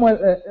of Samuel,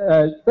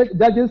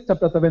 Judges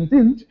chapter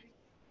 17.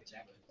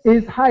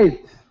 His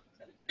height,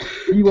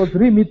 he was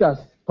 3 meters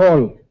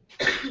tall.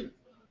 Do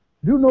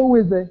you know who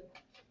is the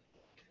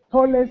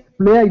tallest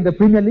player in the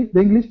Premier League,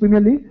 the English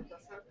Premier League?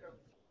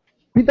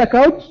 Peter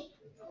Crouch.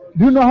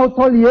 Do you know how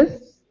tall he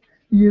is?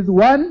 He is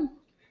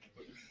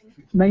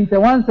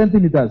 191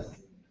 centimeters.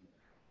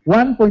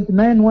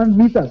 1.91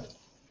 meters.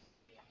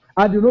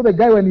 And you know the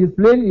guy when he's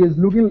playing, he is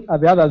looking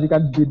at the others. He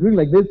can be doing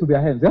like this to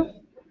their hands, yeah?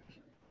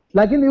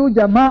 Lakini huyu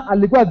jamaa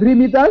alikuwa 3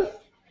 meters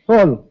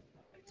tall.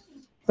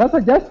 Sasa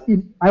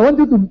I want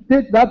you to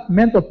take that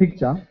mental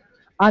picture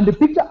and the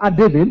picture at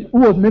David, who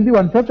was maybe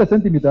 150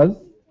 centimeters.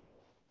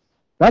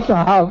 That's a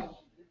half.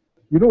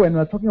 When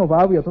we're talking of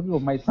half, we are talking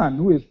of my son,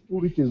 who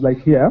reaches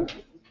like here.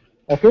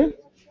 Okay?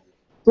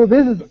 So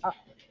this is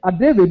a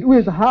David who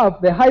is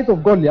half the height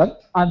of Goliath,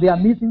 and they are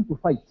meeting to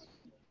fight.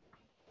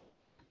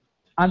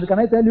 And can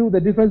I tell you the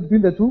difference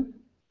between the two?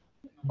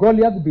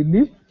 Goliath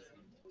believed,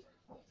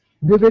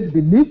 David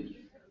believed,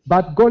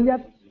 but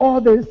Goliath all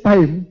this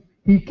time,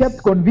 he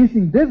kept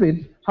convincing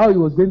David how he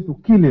was going to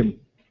kill him.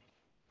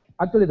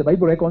 Actually, the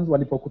Bible records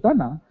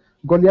walipokutana,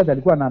 Goliath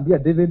alikuwa anaambia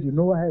David, you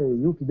know,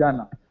 hey, you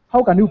kijana,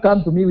 how can you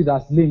come to me with a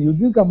sling? You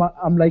think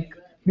I'm like,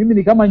 mimi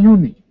ni kama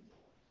nyuni.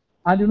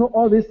 And you know,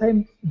 all this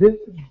time,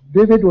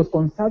 David was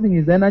conserving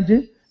his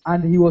energy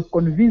and he was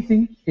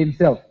convincing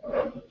himself.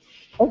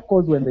 Of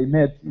course, when they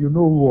met, you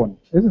know who won,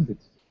 isn't it?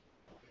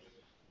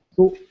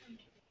 So,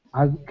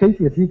 as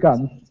KCSE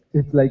comes,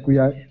 it's like we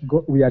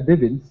are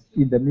Davids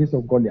in the midst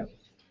of Goliath.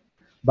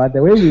 But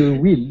the way we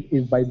will win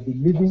is by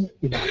believing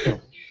in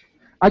ourselves.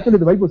 Actually,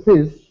 the Bible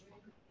says,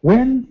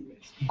 when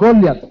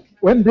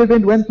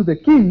David went to the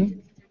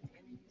king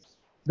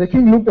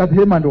looked at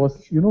him and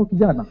was, you know,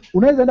 kijana,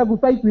 unaweza enda to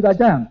fight with a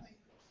giant.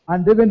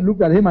 And David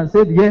looked at him and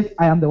said, yes,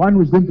 I am the one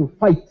who is going to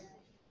fight.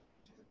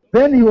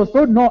 Then he was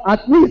told, no,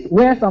 at least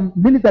wear some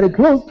military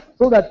clothes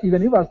so that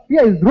even if a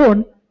spear is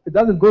thrown, it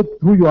doesn't go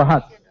through your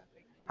heart.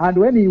 And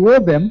when he wore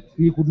them,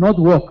 he could not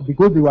walk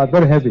because they were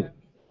very heavy.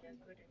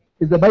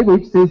 It's the Bible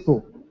which says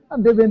so.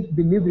 And David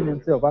believed in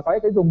himself. I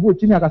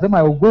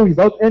will go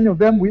without any of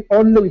them,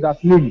 only with a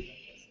sling.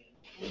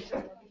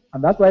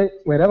 And that's why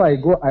wherever I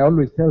go, I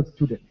always tell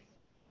students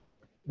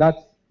that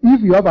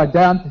if you have a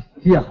giant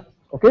here,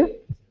 okay?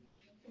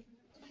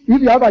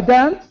 If you have a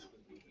giant,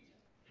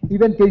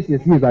 even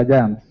KCSE is a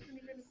giant.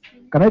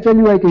 Can I tell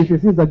you why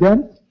KCSE is a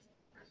giant?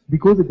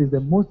 Because it is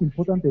the most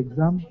important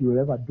exam you will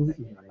ever do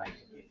in your life.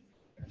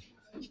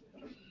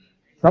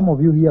 Some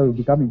of you here will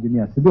become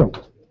engineers,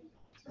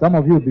 some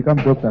of you will become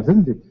doctors,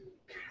 isn't it?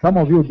 Some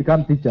of you will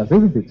become teachers,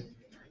 isn't it?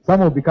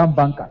 Some will become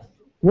bankers.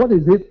 What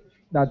is it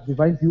that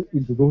divides you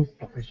into those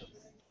professions?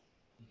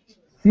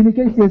 Sini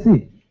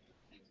KCSE.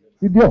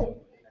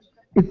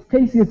 It's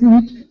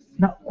KCSE which,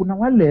 now, kuna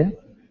wale,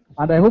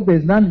 and I hope there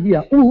is none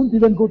here, who won't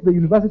even go to the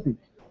university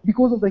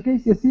because of the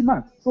KCSE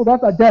marks. So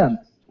that's a giant.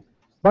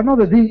 But now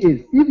the thing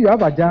is, if you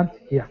have a giant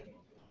here,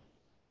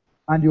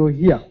 and you're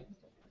here,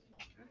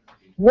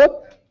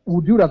 what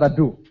would you rather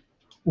do?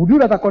 Would you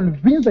rather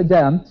convince the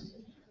giant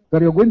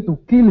that you're going to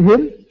kill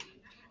him,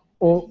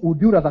 or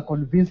would you rather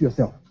convince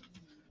yourself?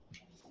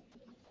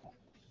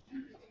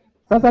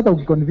 That's how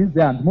we convince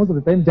giants. Most of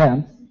the time,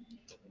 giants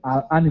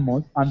are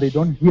animals and they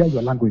don't hear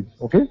your language.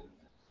 Okay?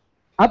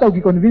 After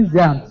we convince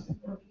giants,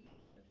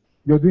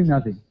 you're doing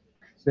nothing.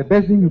 The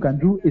best thing you can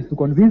do is to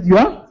convince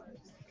your.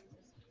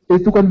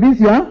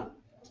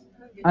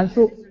 And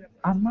so,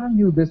 among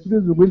you, the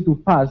students who are going to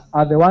pass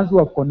are the ones who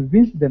have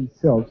convinced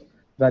themselves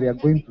that they are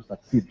going to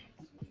succeed.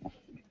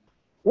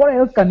 What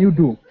else can you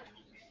do?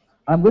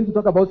 I'm going to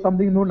talk about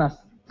something known as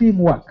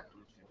teamwork.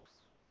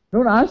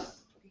 Known as?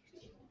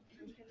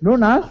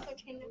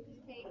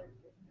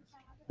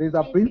 There's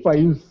a principle I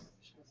use.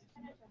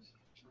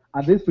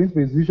 And this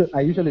principle is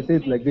I usually say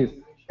it like this.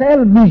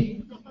 Tell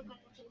me,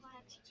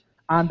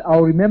 and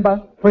I'll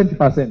remember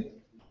 20%.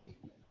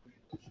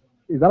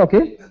 Is that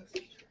okay?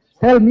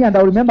 Tell me and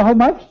I'll remember how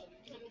much?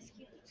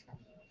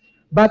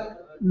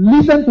 But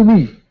listen to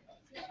me,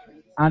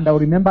 and I'll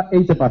remember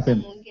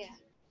 80%.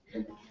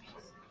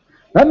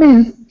 That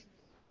means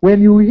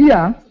when you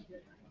hear,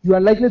 you are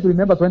likely to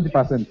remember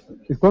 20%.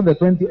 It's called the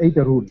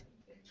 20-80 rule.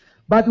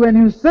 But when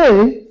you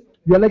say,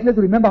 you are likely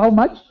to remember how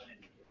much?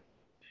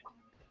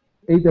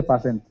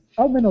 80%.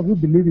 How many of you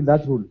believe in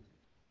that rule?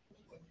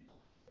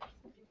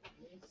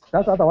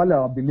 That's what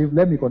I believe.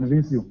 Let me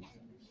convince you.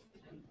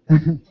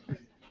 You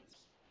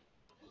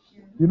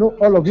know,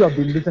 all of you have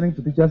been listening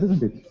to teachers,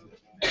 isn't it?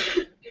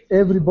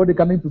 Everybody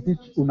coming to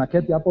teach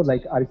unaketi hapo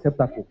like a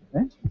receptacle.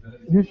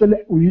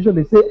 We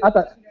usually say at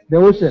the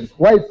ocean.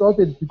 Why it's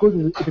salted is because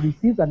it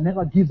receives and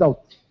never gives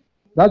out.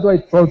 That's why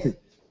it's salted.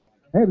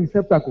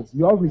 Receptacles.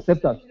 You have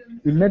receptors.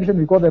 In medicine,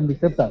 we call them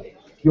receptors.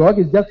 Your work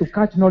is just to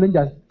catch knowledge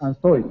and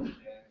store it.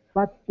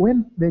 But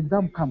when the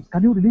exam comes,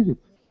 can you release it?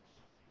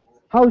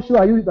 How sure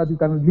are you that you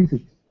can release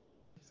it?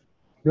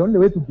 The only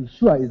way to be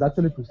sure is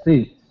actually to say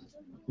it.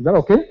 Is that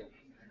okay?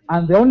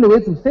 And the only way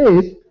to say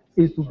it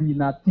is to be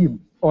in a team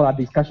or a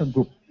discussion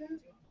group.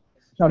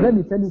 Now, let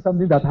me tell you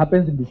something that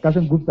happens in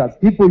discussion groups that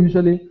people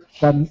usually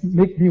can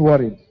make me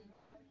worried.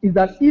 Is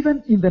that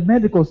even in the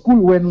medical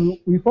school, when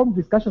we form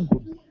discussion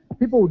groups,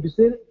 people would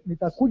say,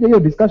 nitakuja hiyo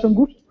discussion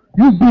group,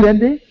 you be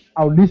ready,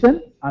 I'll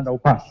listen, and I'll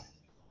pass.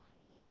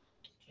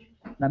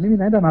 Na mimi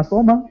naenda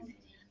nasoma,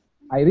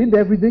 I read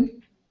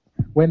everything.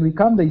 When we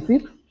come, they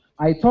sit.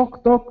 I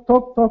talk.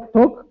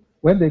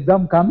 When the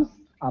exam comes,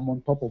 I'm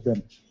on top of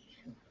them.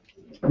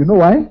 You know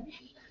why?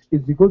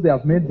 It's because they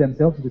have made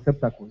themselves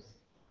receptacles.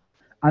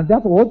 And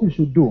therefore, what you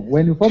should do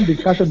when you form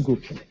discussion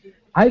groups,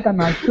 I can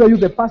assure you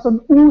the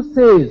person who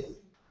says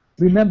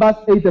remembers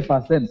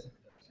 80%,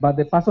 but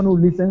the person who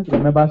listens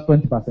remembers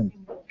 20%.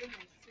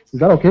 Is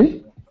that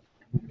okay?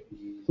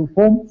 So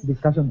form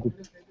discussion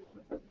groups.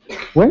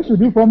 When should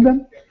you form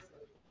them?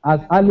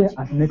 As early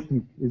as next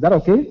week. Is that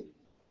okay?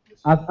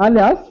 As early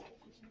as?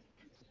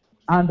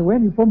 And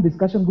when you form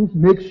discussion groups,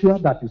 make sure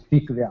that you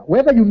speak there.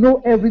 Whether you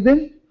know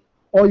everything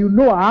or you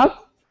know half,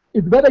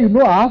 it's better you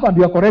know half and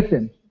you are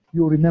corrected,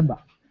 you remember,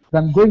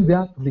 than going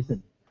there to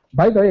listen.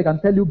 By the way, I can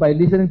tell you by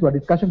listening to a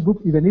discussion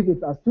group, even if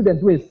it's a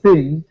student who is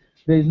saying,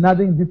 There is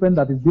nothing different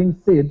that is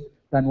being said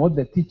than what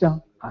the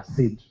teacher has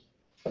said.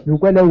 Ni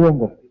ukweli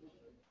uongo?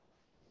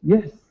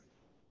 Yes.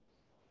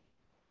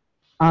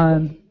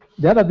 And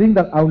the other thing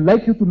that I would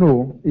like you to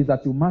know is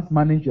that you must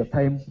manage your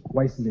time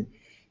wisely.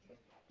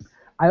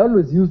 I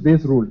always use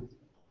this rule.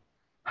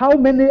 How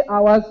many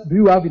hours do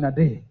you have in a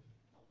day?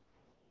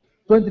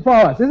 24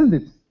 hours, isn't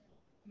it?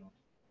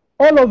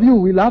 All of you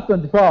will have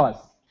 24 hours.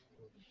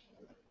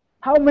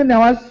 How many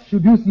hours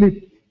should you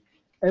sleep?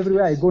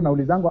 Everywhere I go now,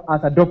 Lizango,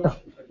 as a doctor,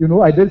 you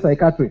know, I did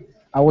psychiatry.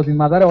 I was in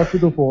Madara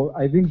Hospital for,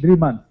 I think, 3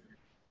 months.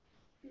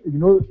 You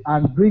know,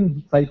 I'm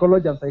doing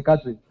psychology and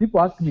psychiatry.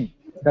 People ask me,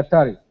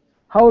 Daktari,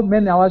 how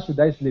many hours should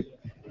I sleep?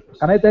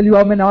 Can I tell you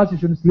how many hours you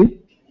should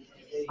sleep?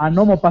 A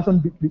normal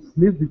person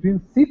sleeps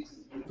between 6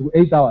 to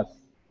 8 hours.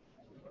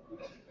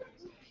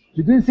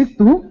 Between 6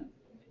 to?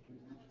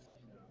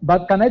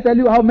 But can I tell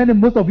you how many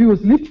most of you will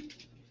sleep?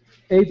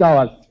 8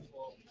 hours.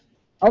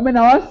 How many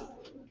hours?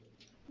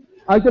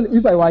 Actually,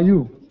 if I were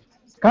you,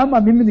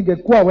 kama mimi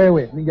ningekuwa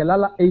wewe,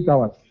 ningelala 8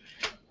 hours.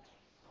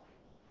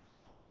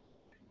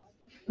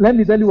 Let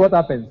me tell you what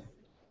happens.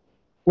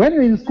 When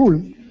you're in school,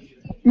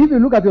 if you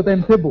look at your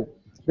timetable,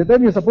 the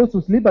time you're supposed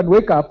to sleep and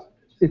wake up,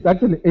 it's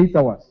actually 8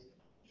 hours.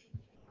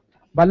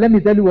 But let me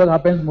tell you what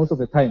happens most of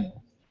the time.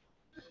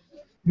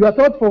 You are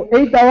taught for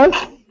 8 hours,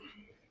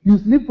 you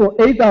sleep for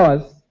 8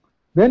 hours,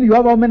 then you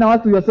have how many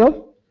hours to yourself?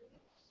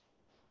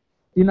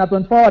 In a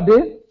 24-hour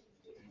day?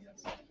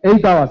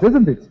 8 hours,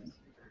 isn't it?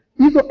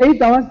 If so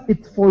 8 hours,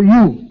 it's for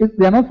you.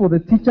 They are not for the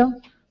teacher,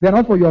 they are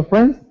not for your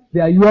friends, they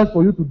are yours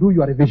for you to do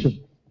your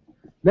revision.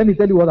 Let me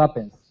tell you what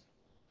happens.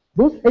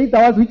 Those 8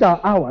 hours, which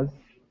are ours,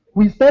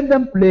 we spend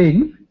them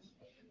playing,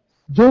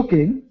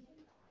 joking,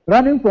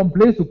 running from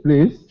place to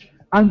place,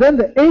 and then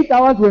the 8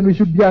 hours when we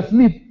should be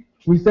asleep,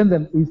 we spend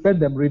them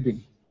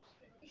reading.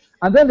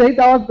 And then the 8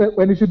 hours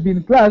when we should be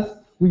in class,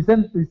 we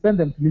spend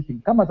them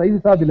sleeping. Kama saa hizi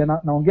sawa vile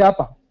naongea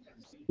hapa.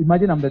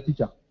 Imagine I'm the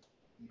teacher.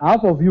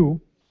 Half of you,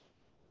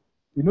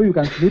 you know you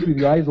can sleep with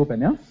your eyes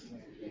open, yeah?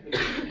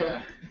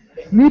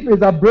 Sleep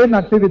is a brain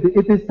activity.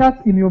 It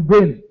starts in your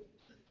brain.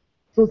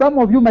 So some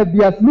of you might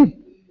be asleep,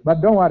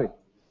 but don't worry.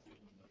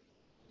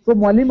 So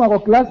mwalimu ako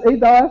class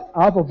 8 hours,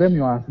 half of them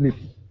you are asleep.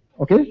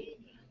 Okay?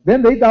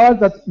 Then the 8 hours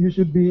that you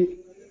should be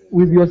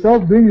with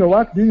yourself, doing your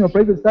work, doing your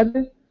private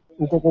studies,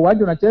 uko kwa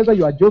uwanja unacheza,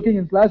 you are joking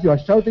in class, you are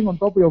shouting on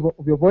top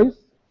of your voice.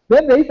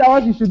 Then the 8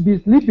 hours you should be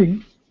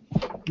sleeping,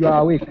 you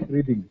are awake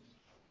reading.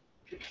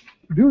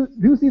 Do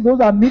you see those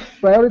are mixed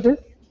priorities?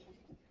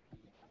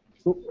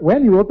 So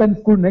when you open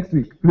school next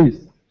week,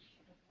 please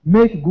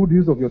make good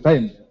use of your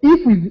time.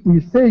 If we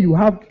say you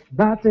have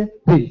 30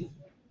 days,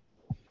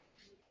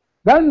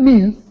 that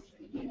means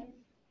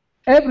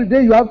every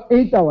day you have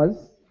 8 hours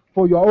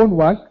for your own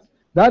work.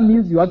 That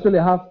means you actually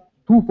have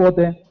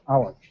 240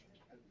 hours.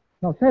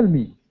 Now tell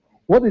me,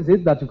 what is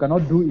it that you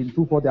cannot do in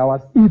 240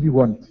 hours if you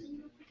want?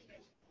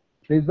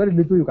 There is very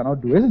little you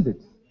cannot do, isn't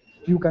it?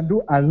 You can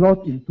do a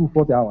lot in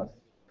 240 hours.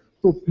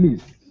 So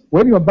please,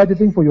 when you are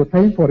budgeting for your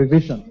time for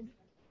revision,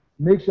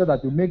 make sure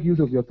that you make use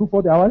of your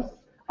 240 hours,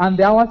 and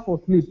the hours for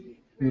sleep,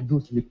 you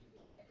do sleep.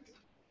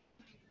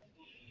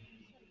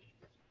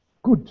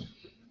 Good.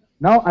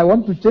 Now I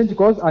want to change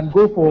course and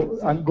go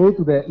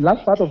to the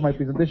last part of my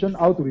presentation,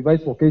 how to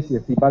revise for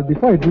KCSE. But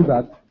before I do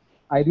that,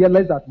 I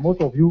realize that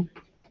most of you,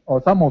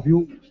 or some of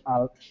you,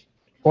 are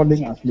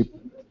falling asleep.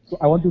 So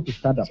I want you to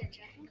stand up.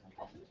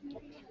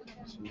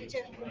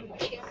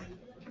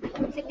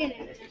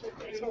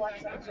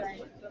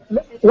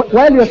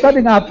 While you're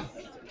standing up,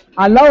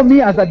 allow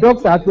me as a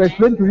doctor to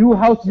explain to you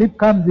how sleep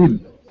comes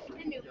in.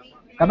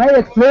 Can I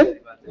explain?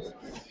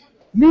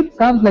 Sleep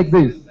comes like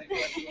this.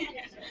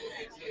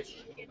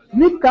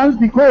 Sleep comes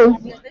because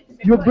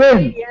your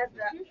brain,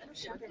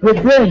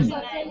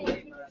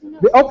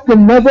 the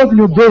oxygen levels in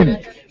your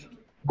brain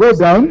go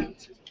down.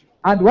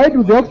 And why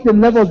do the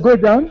oxygen levels go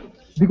down?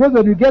 Because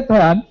when you get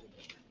tired,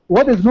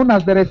 what is known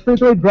as the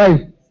respiratory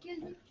drive,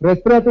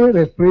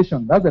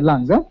 respiration, that's the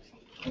lungs, huh?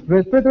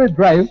 Respiratory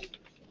drive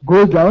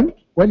goes down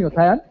when you're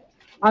tired,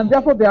 and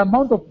therefore the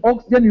amount of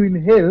oxygen you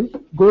inhale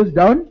goes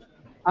down,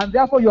 and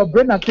therefore your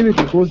brain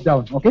activity goes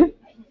down, okay?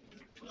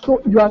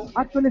 So you are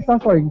actually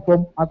suffering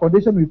from a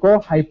condition we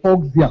call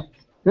hypoxia.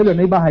 Tell your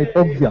neighbor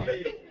hypoxia.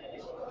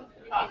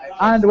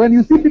 And when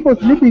you see people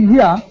sleeping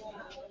here,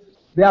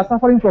 they are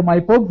suffering from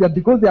hypoxia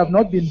because they have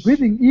not been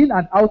breathing in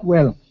and out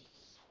well.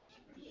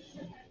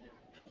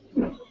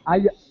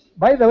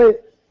 By the way,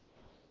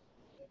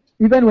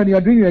 even when you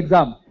are doing your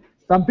exam,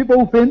 some people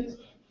who faint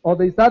or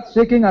they start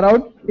shaking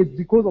around, it's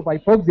because of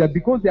hypoxia,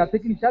 because they are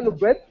taking shallow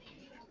breath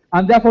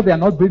and therefore they are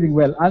not breathing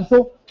well. And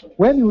so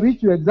when you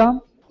reach your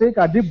exam, take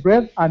a deep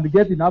breath and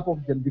get enough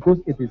oxygen because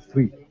it is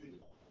free.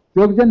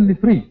 The oxygen is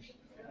free.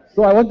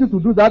 So I want you to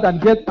do that and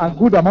get a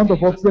good amount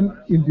of oxygen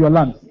into your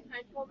lungs.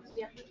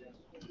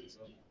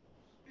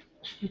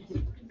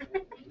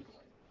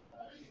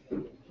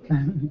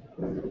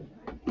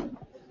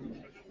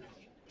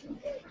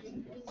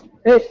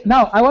 Hey,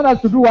 now I want us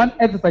to do one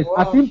exercise,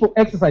 a simple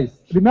exercise.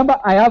 Remember,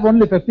 I have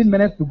only 15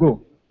 minutes to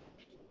go.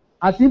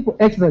 A simple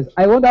exercise.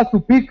 I want us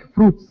to pick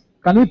fruits.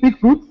 Can we pick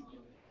fruits?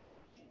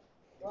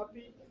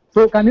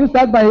 So can you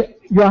start by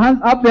your hands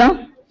up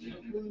there?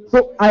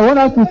 So I want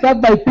us to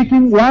start by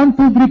picking 1,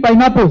 2, 3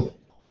 pineapples.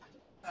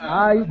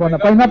 Ay, bona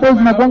pineapples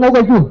nakwanga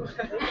huko juu.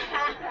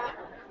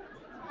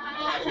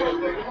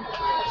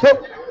 So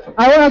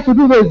I want us to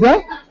do this,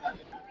 yeah?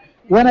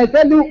 When I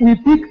tell you we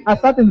pick a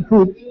certain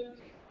fruit,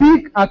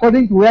 pick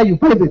according to where you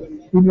put it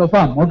in your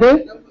farm,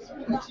 okay?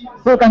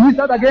 So can we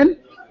start again?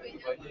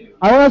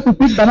 I want us to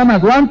pick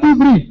bananas. 1, 2,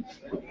 3.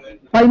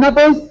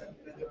 Pineapples,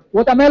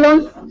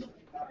 watermelons,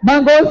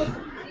 mangoes,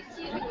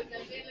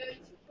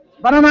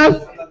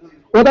 bananas,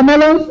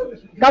 watermelons,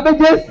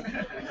 cabbages.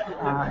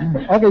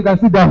 Okay, you can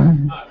sit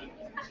down.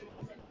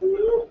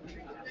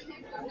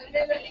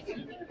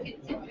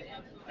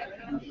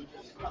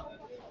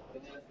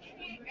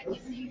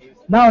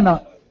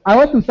 Now, I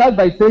want to start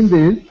by saying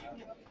this,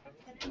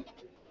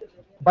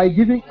 by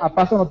giving a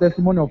personal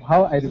testimony of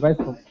how I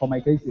revised for my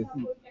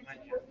KCSE.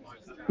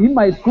 In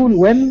my school,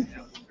 when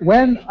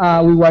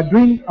we were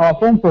doing our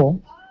Form 4,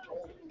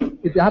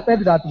 it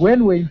happened that when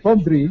we were in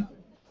Form 3,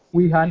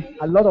 we had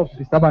a lot of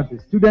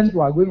disturbances. Students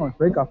were going on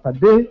strike after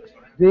day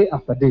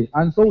after day.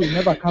 And so we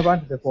never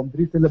covered the Form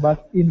 3 syllabus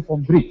in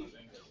Form 3.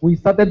 We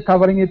started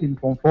covering it in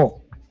Form 4.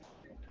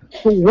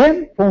 So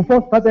when Form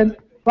 4 started,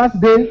 first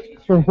day,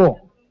 Form 4,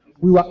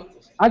 we were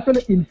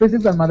actually in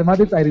physics and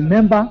mathematics. I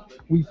remember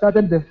we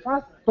started the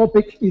first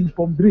topic in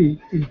Form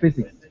 3 in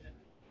physics.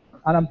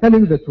 And I'm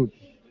telling you the truth.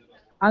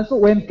 And so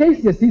when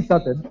KCSE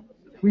started,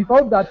 we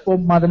found that for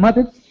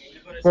mathematics,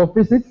 for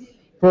physics,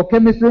 for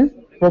chemistry,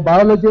 for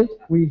biology,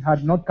 we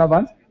had not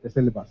covered the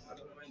syllabus.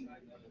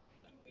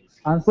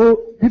 And so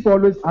people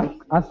always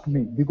ask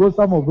me, because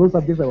some of those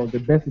subjects I was the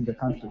best in the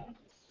country,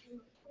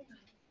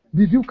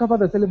 did you cover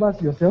the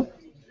syllabus yourself?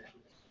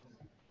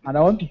 And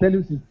I want to tell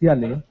you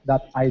sincerely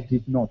that I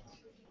did not.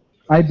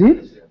 I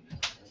did?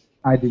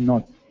 I did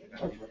not.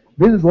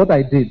 This is what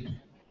I did.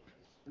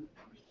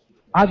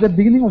 At the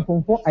beginning of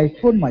Form 4, I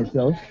told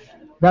myself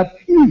that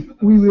if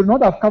we will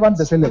not have covered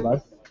the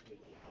syllabus,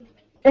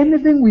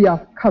 anything we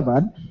have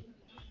covered,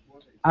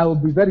 I will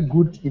be very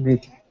good in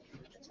it.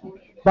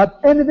 But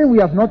anything we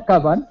have not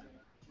covered,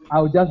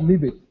 I will just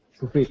leave it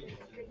to fate.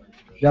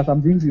 There are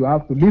some things you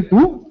have to leave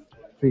to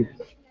fate.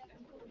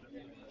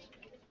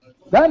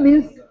 That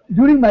means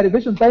during my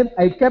revision time,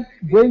 I kept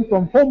going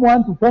from Form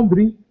 1 to Form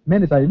 3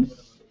 many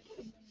times,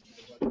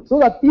 so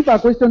that if a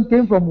question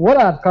came from what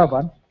I had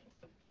covered,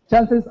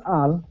 chances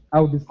are I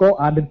would score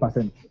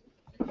 100%.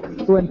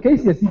 So when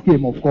KCSE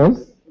came, of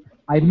course,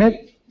 I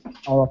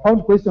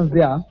found questions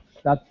there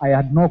that I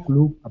had no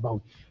clue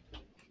about.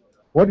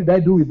 What did I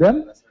do with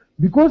them?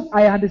 Because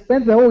I had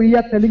spent the whole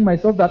year telling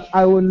myself that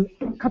I will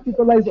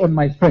capitalize on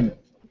my strength,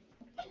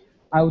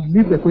 I would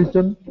leave the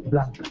question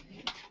blank.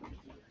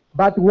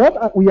 But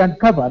what we had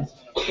covered,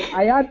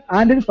 I had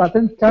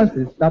 100%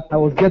 chances that I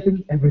was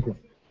getting everything.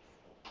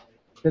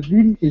 The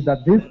thing is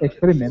that this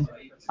experiment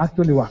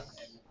actually works.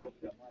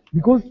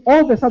 Because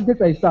all the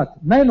subjects I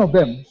sat, 9 of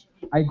them,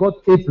 I got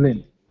A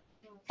plain.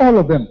 All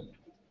of them.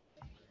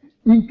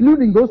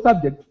 Including those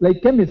subjects,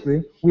 like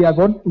chemistry, we had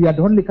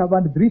only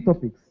covered 3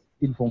 topics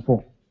in Form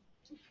 4.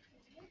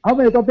 How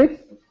many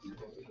topics?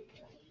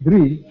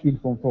 3 in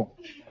Form 4.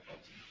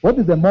 What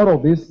is the moral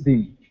of this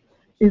thing?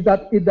 Is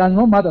that it does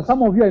not matter.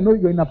 Some of you, I know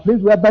you're in a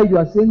place whereby you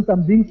are saying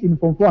some things in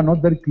Form 4 are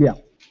not very clear.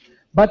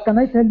 But can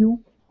I tell you,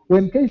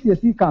 when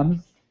KCSE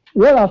comes,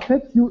 what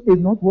affects you is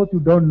not what you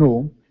don't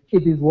know,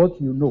 it is what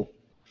you know.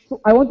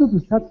 So I want you to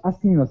start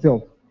asking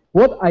yourself,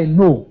 what I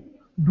know,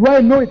 do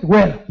I know it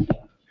well?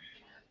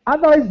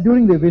 Otherwise,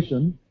 during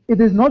revision, it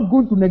is not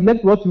good to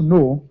neglect what you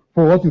know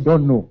for what you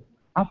don't know.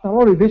 After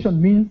all,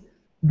 revision means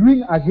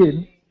doing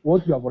again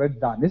what you have already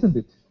done, isn't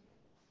it?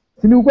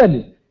 Sini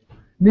ukweli?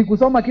 Ni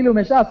kusoma kile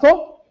umesha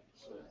so?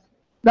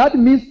 That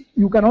means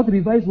you cannot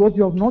revise what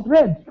you have not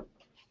read.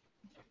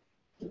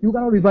 You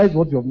cannot revise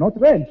what you have not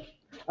read.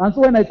 And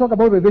so when I talk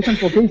about revision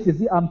for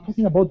KCSE, I'm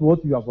talking about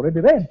what you have already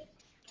read.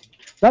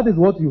 That is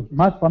what you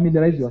must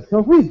familiarize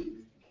yourself with.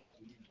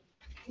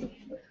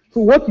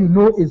 So what you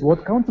know is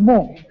what counts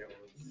more.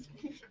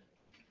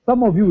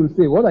 Some of you will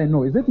say, what I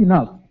know, is it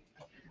enough?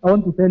 I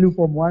want to tell you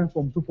Form 1,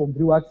 Form 2, Form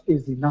 3 works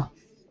is enough.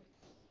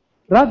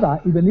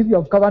 Rather, even if you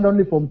have covered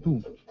only Form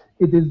 2,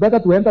 it is better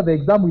to enter the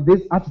exam with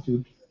this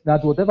attitude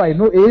that whatever I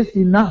know is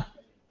enough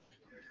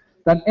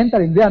than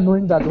entering there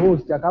knowing that, oh,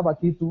 sijakava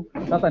kitu,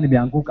 sasa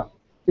nimeanguka.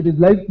 It is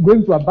like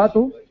going to a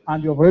battle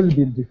and you have already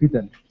been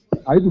defeated.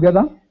 Are you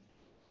together?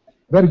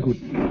 Very good.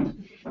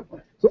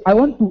 So I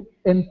want to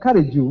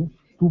encourage you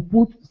to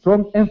put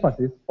strong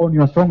emphasis on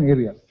your strong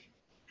areas.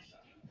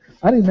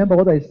 I remember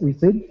what we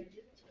said,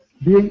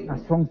 being a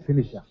strong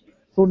finisher.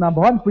 So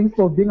number 1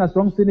 principle of being a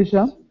strong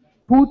finisher,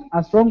 put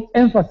a strong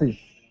emphasis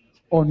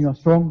on your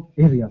strong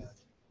areas.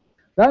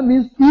 That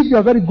means if you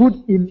are very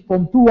good in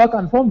Form 2 work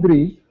and Form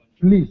 3,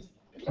 please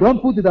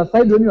don't put it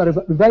aside when you are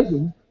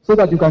revising so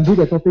that you can do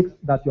the topics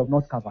that you have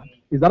not covered.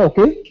 Is that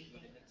okay?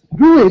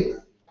 Do it.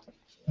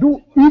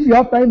 If you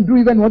have time, do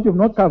even what you have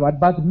not covered,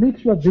 but make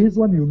sure this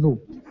one you know.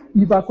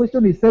 If a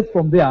question is set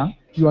from there,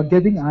 you are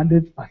getting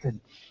 100%.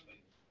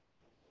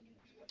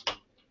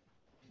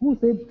 Who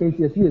said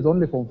KCSE is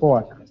only Form 4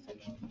 work?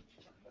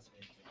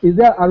 Is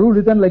there a rule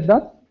written like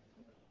that?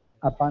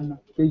 Apana.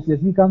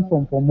 KCSE comes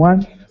from Form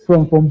 1,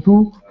 from Form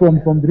 2,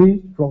 from Form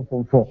 3, from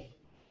Form 4.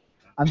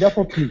 And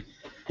therefore, please,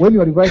 when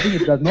you are revising,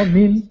 it does not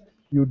mean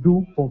you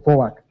do Form 4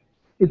 work.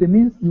 It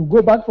means you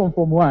go back from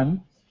Form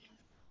 1,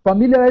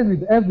 familiarize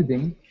with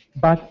everything,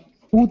 but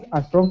put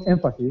a strong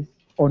emphasis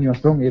on your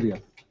strong areas.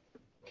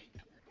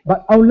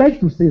 But I would like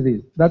to say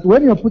this, that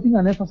when you're putting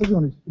an emphasis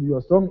on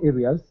your strong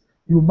areas,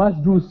 you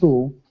must do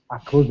so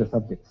across the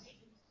subjects.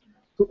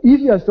 So if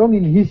you are strong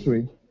in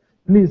history,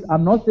 please,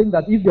 I'm not saying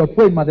that if you're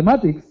poor in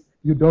mathematics,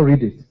 you don't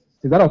read it.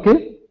 Is that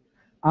okay?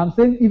 I'm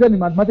saying even in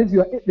mathematics,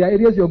 there are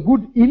areas you're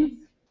good in,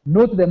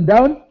 note them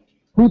down,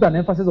 put an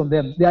emphasis on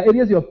them. There are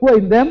areas you're poor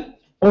in them,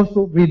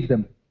 also read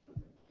them.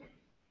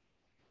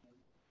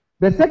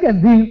 The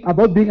second thing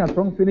about being a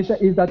strong finisher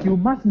is that you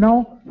must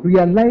now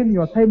realign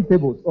your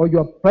timetables or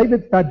your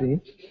private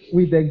study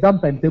with the exam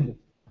timetable.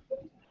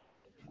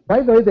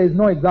 By the way, there is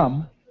no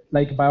exam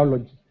like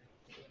biology.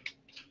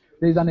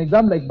 There is an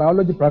exam like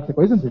biology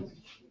practical, isn't it?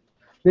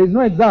 There is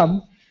no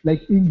exam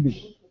like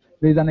English.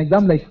 There is an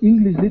exam like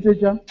English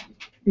literature,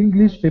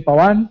 English paper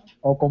 1,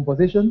 or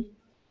composition.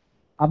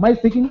 Am I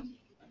speaking?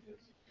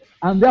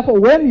 And therefore,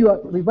 when you are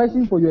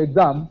revising for your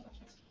exam,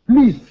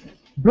 please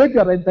break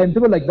your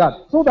timetable like that,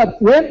 so that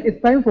when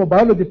it's time for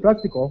biology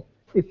practical,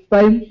 it's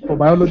time for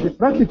biology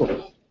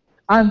practical.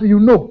 And you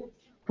know,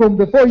 from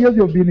the 4 years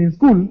you've been in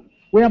school,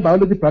 where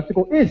biology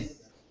practical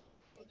is,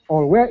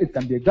 or where it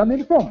can be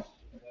examined from.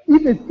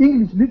 If it's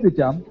English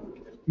literature,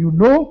 you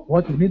know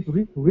what you need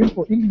to read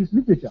for English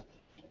literature.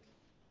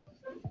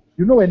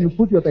 You know, when you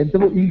put your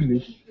timetable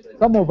English,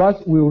 some of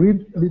us will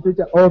read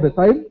literature all the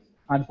time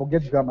and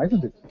forget grammar,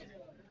 isn't it?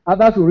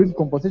 Others will read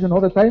composition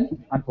all the time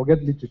and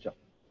forget literature.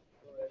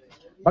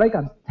 But I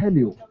can tell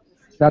you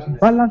that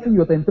balancing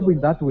your timetable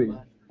in that way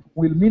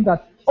will mean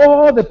that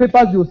all the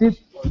papers you see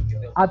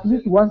at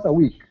least once a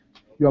week,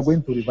 you are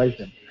going to revise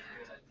them.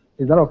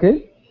 Is that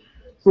okay?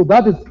 So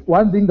that is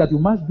one thing that you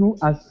must do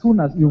as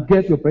soon as you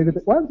get your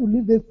private. Once you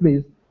leave this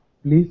place,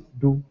 please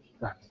do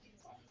that.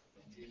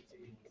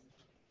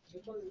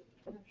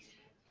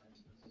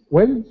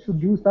 When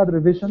should you start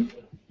revision?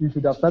 You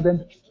should have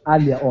started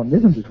earlier on,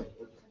 isn't it?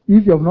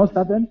 If you have not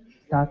started,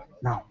 start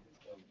now.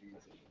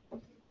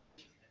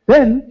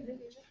 Then,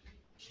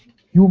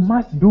 you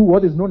must do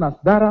what is known as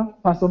thorough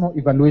personal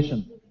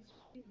evaluation.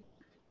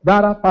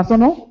 Thorough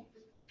personal?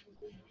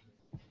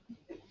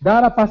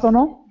 Thorough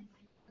personal?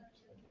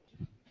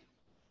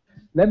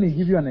 Let me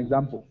give you an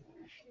example.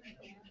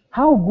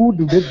 How good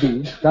would it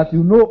be that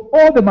you know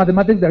all the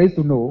mathematics there is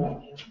to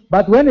know,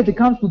 but when it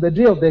comes to the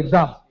day of the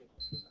exam,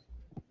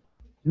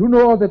 you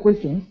know all the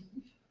questions,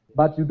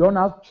 but you don't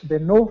have the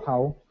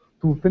know-how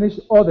to finish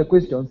all the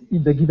questions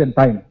in the given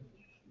time.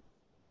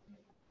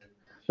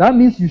 That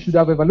means you should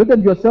have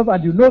evaluated yourself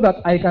and you know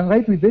that I can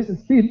write with this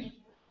speed,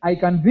 I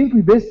can think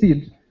with this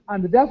speed,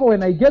 and therefore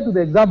when I get to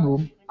the exam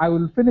room, I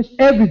will finish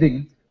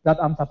everything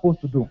that I'm supposed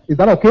to do. Is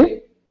that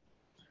okay?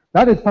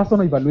 That is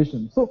personal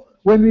evaluation. So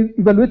when you're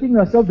evaluating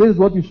yourself, this is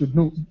what you should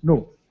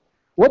know.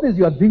 What is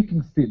your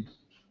thinking speed?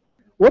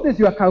 What is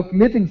your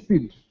calculating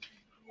speed?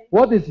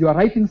 What is your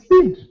writing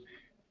speed?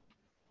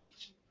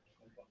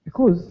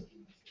 Because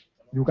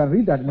you can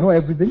read and know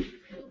everything,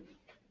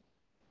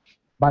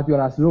 but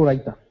you're a slow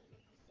writer.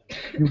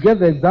 You get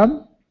the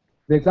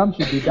exam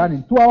should be done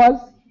in 2 hours.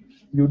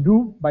 You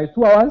do by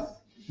 2 hours,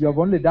 you have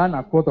only done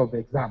a quarter of the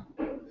exam.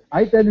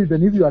 I tell you,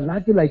 even if you are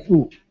lucky like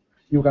you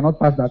cannot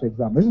pass that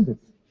exam, isn't it?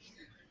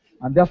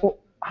 And therefore,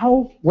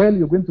 how well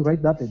you're going to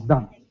write that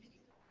exam,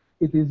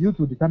 it is you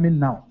to determine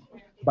now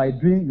by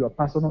doing your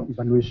personal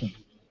evaluation.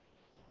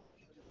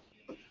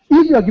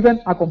 If you are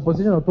given a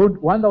composition of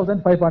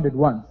 1,500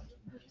 words,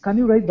 can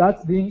you write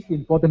that thing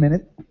in 40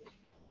 minutes?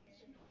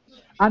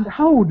 And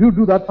how would you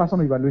do that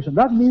personal evaluation?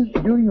 That means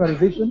during your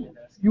revision,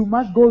 you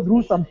must go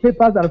through some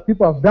papers that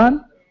people have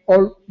done,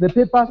 or the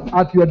papers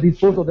at your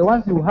disposal, the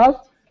ones you have,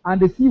 and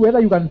see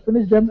whether you can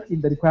finish them in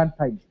the required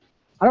time.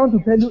 I want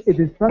to tell you, it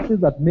is practice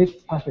that makes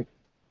perfect.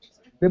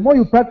 The more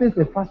you practice,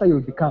 the faster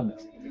you'll become.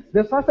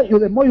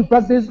 The more you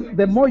practice,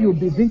 the more you'll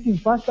be thinking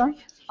faster,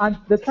 and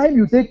the time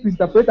you take to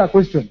interpret a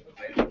question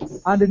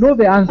and know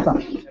the answer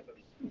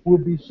will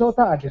be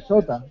shorter and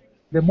shorter,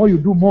 the more you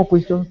do more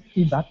questions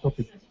in that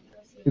topic.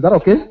 Is that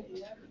okay?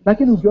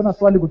 Lakini ukiona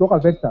swali kutoka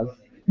vectors,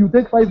 you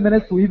take 5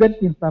 minutes to even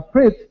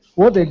interpret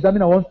what the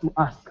examiner wants to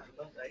ask.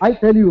 I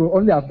tell you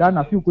only have done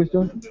a few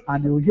questions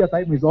and you hear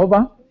time is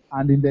over,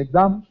 and in the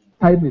exam,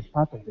 time is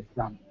part of the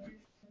exam.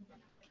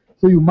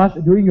 So you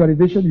must, during your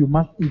revision, you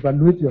must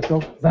evaluate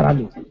yourself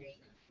thoroughly.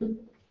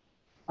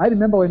 I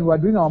remember when we were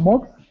doing our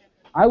mocks,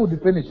 I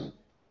would finish.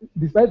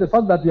 Despite the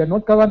fact that we are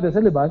not covering the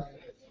syllabus,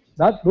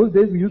 those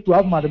days we used to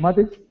have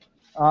mathematics,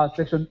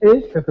 section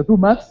A, 52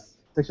 marks,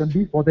 section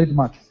B, 48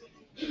 marks.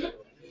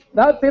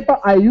 That paper,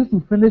 I used to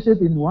finish it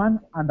in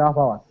 1.5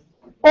 hours.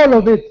 All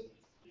of it.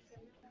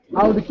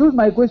 I would choose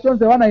my questions,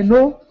 the one I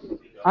know,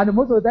 and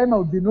most of the time I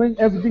would be knowing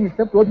everything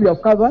except what we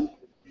have covered,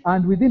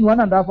 and within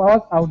 1.5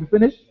 hours I would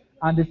finish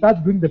and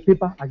start doing the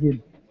paper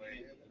again.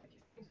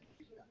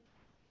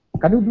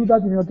 Can you do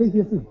that in your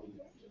KCSE?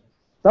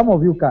 Some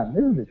of you can,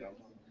 isn't it?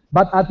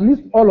 But at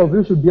least all of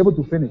you should be able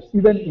to finish,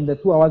 even in the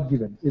 2 hours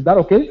given. Is that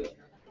okay?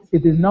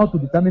 It is now to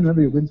determine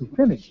whether you're going to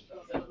finish.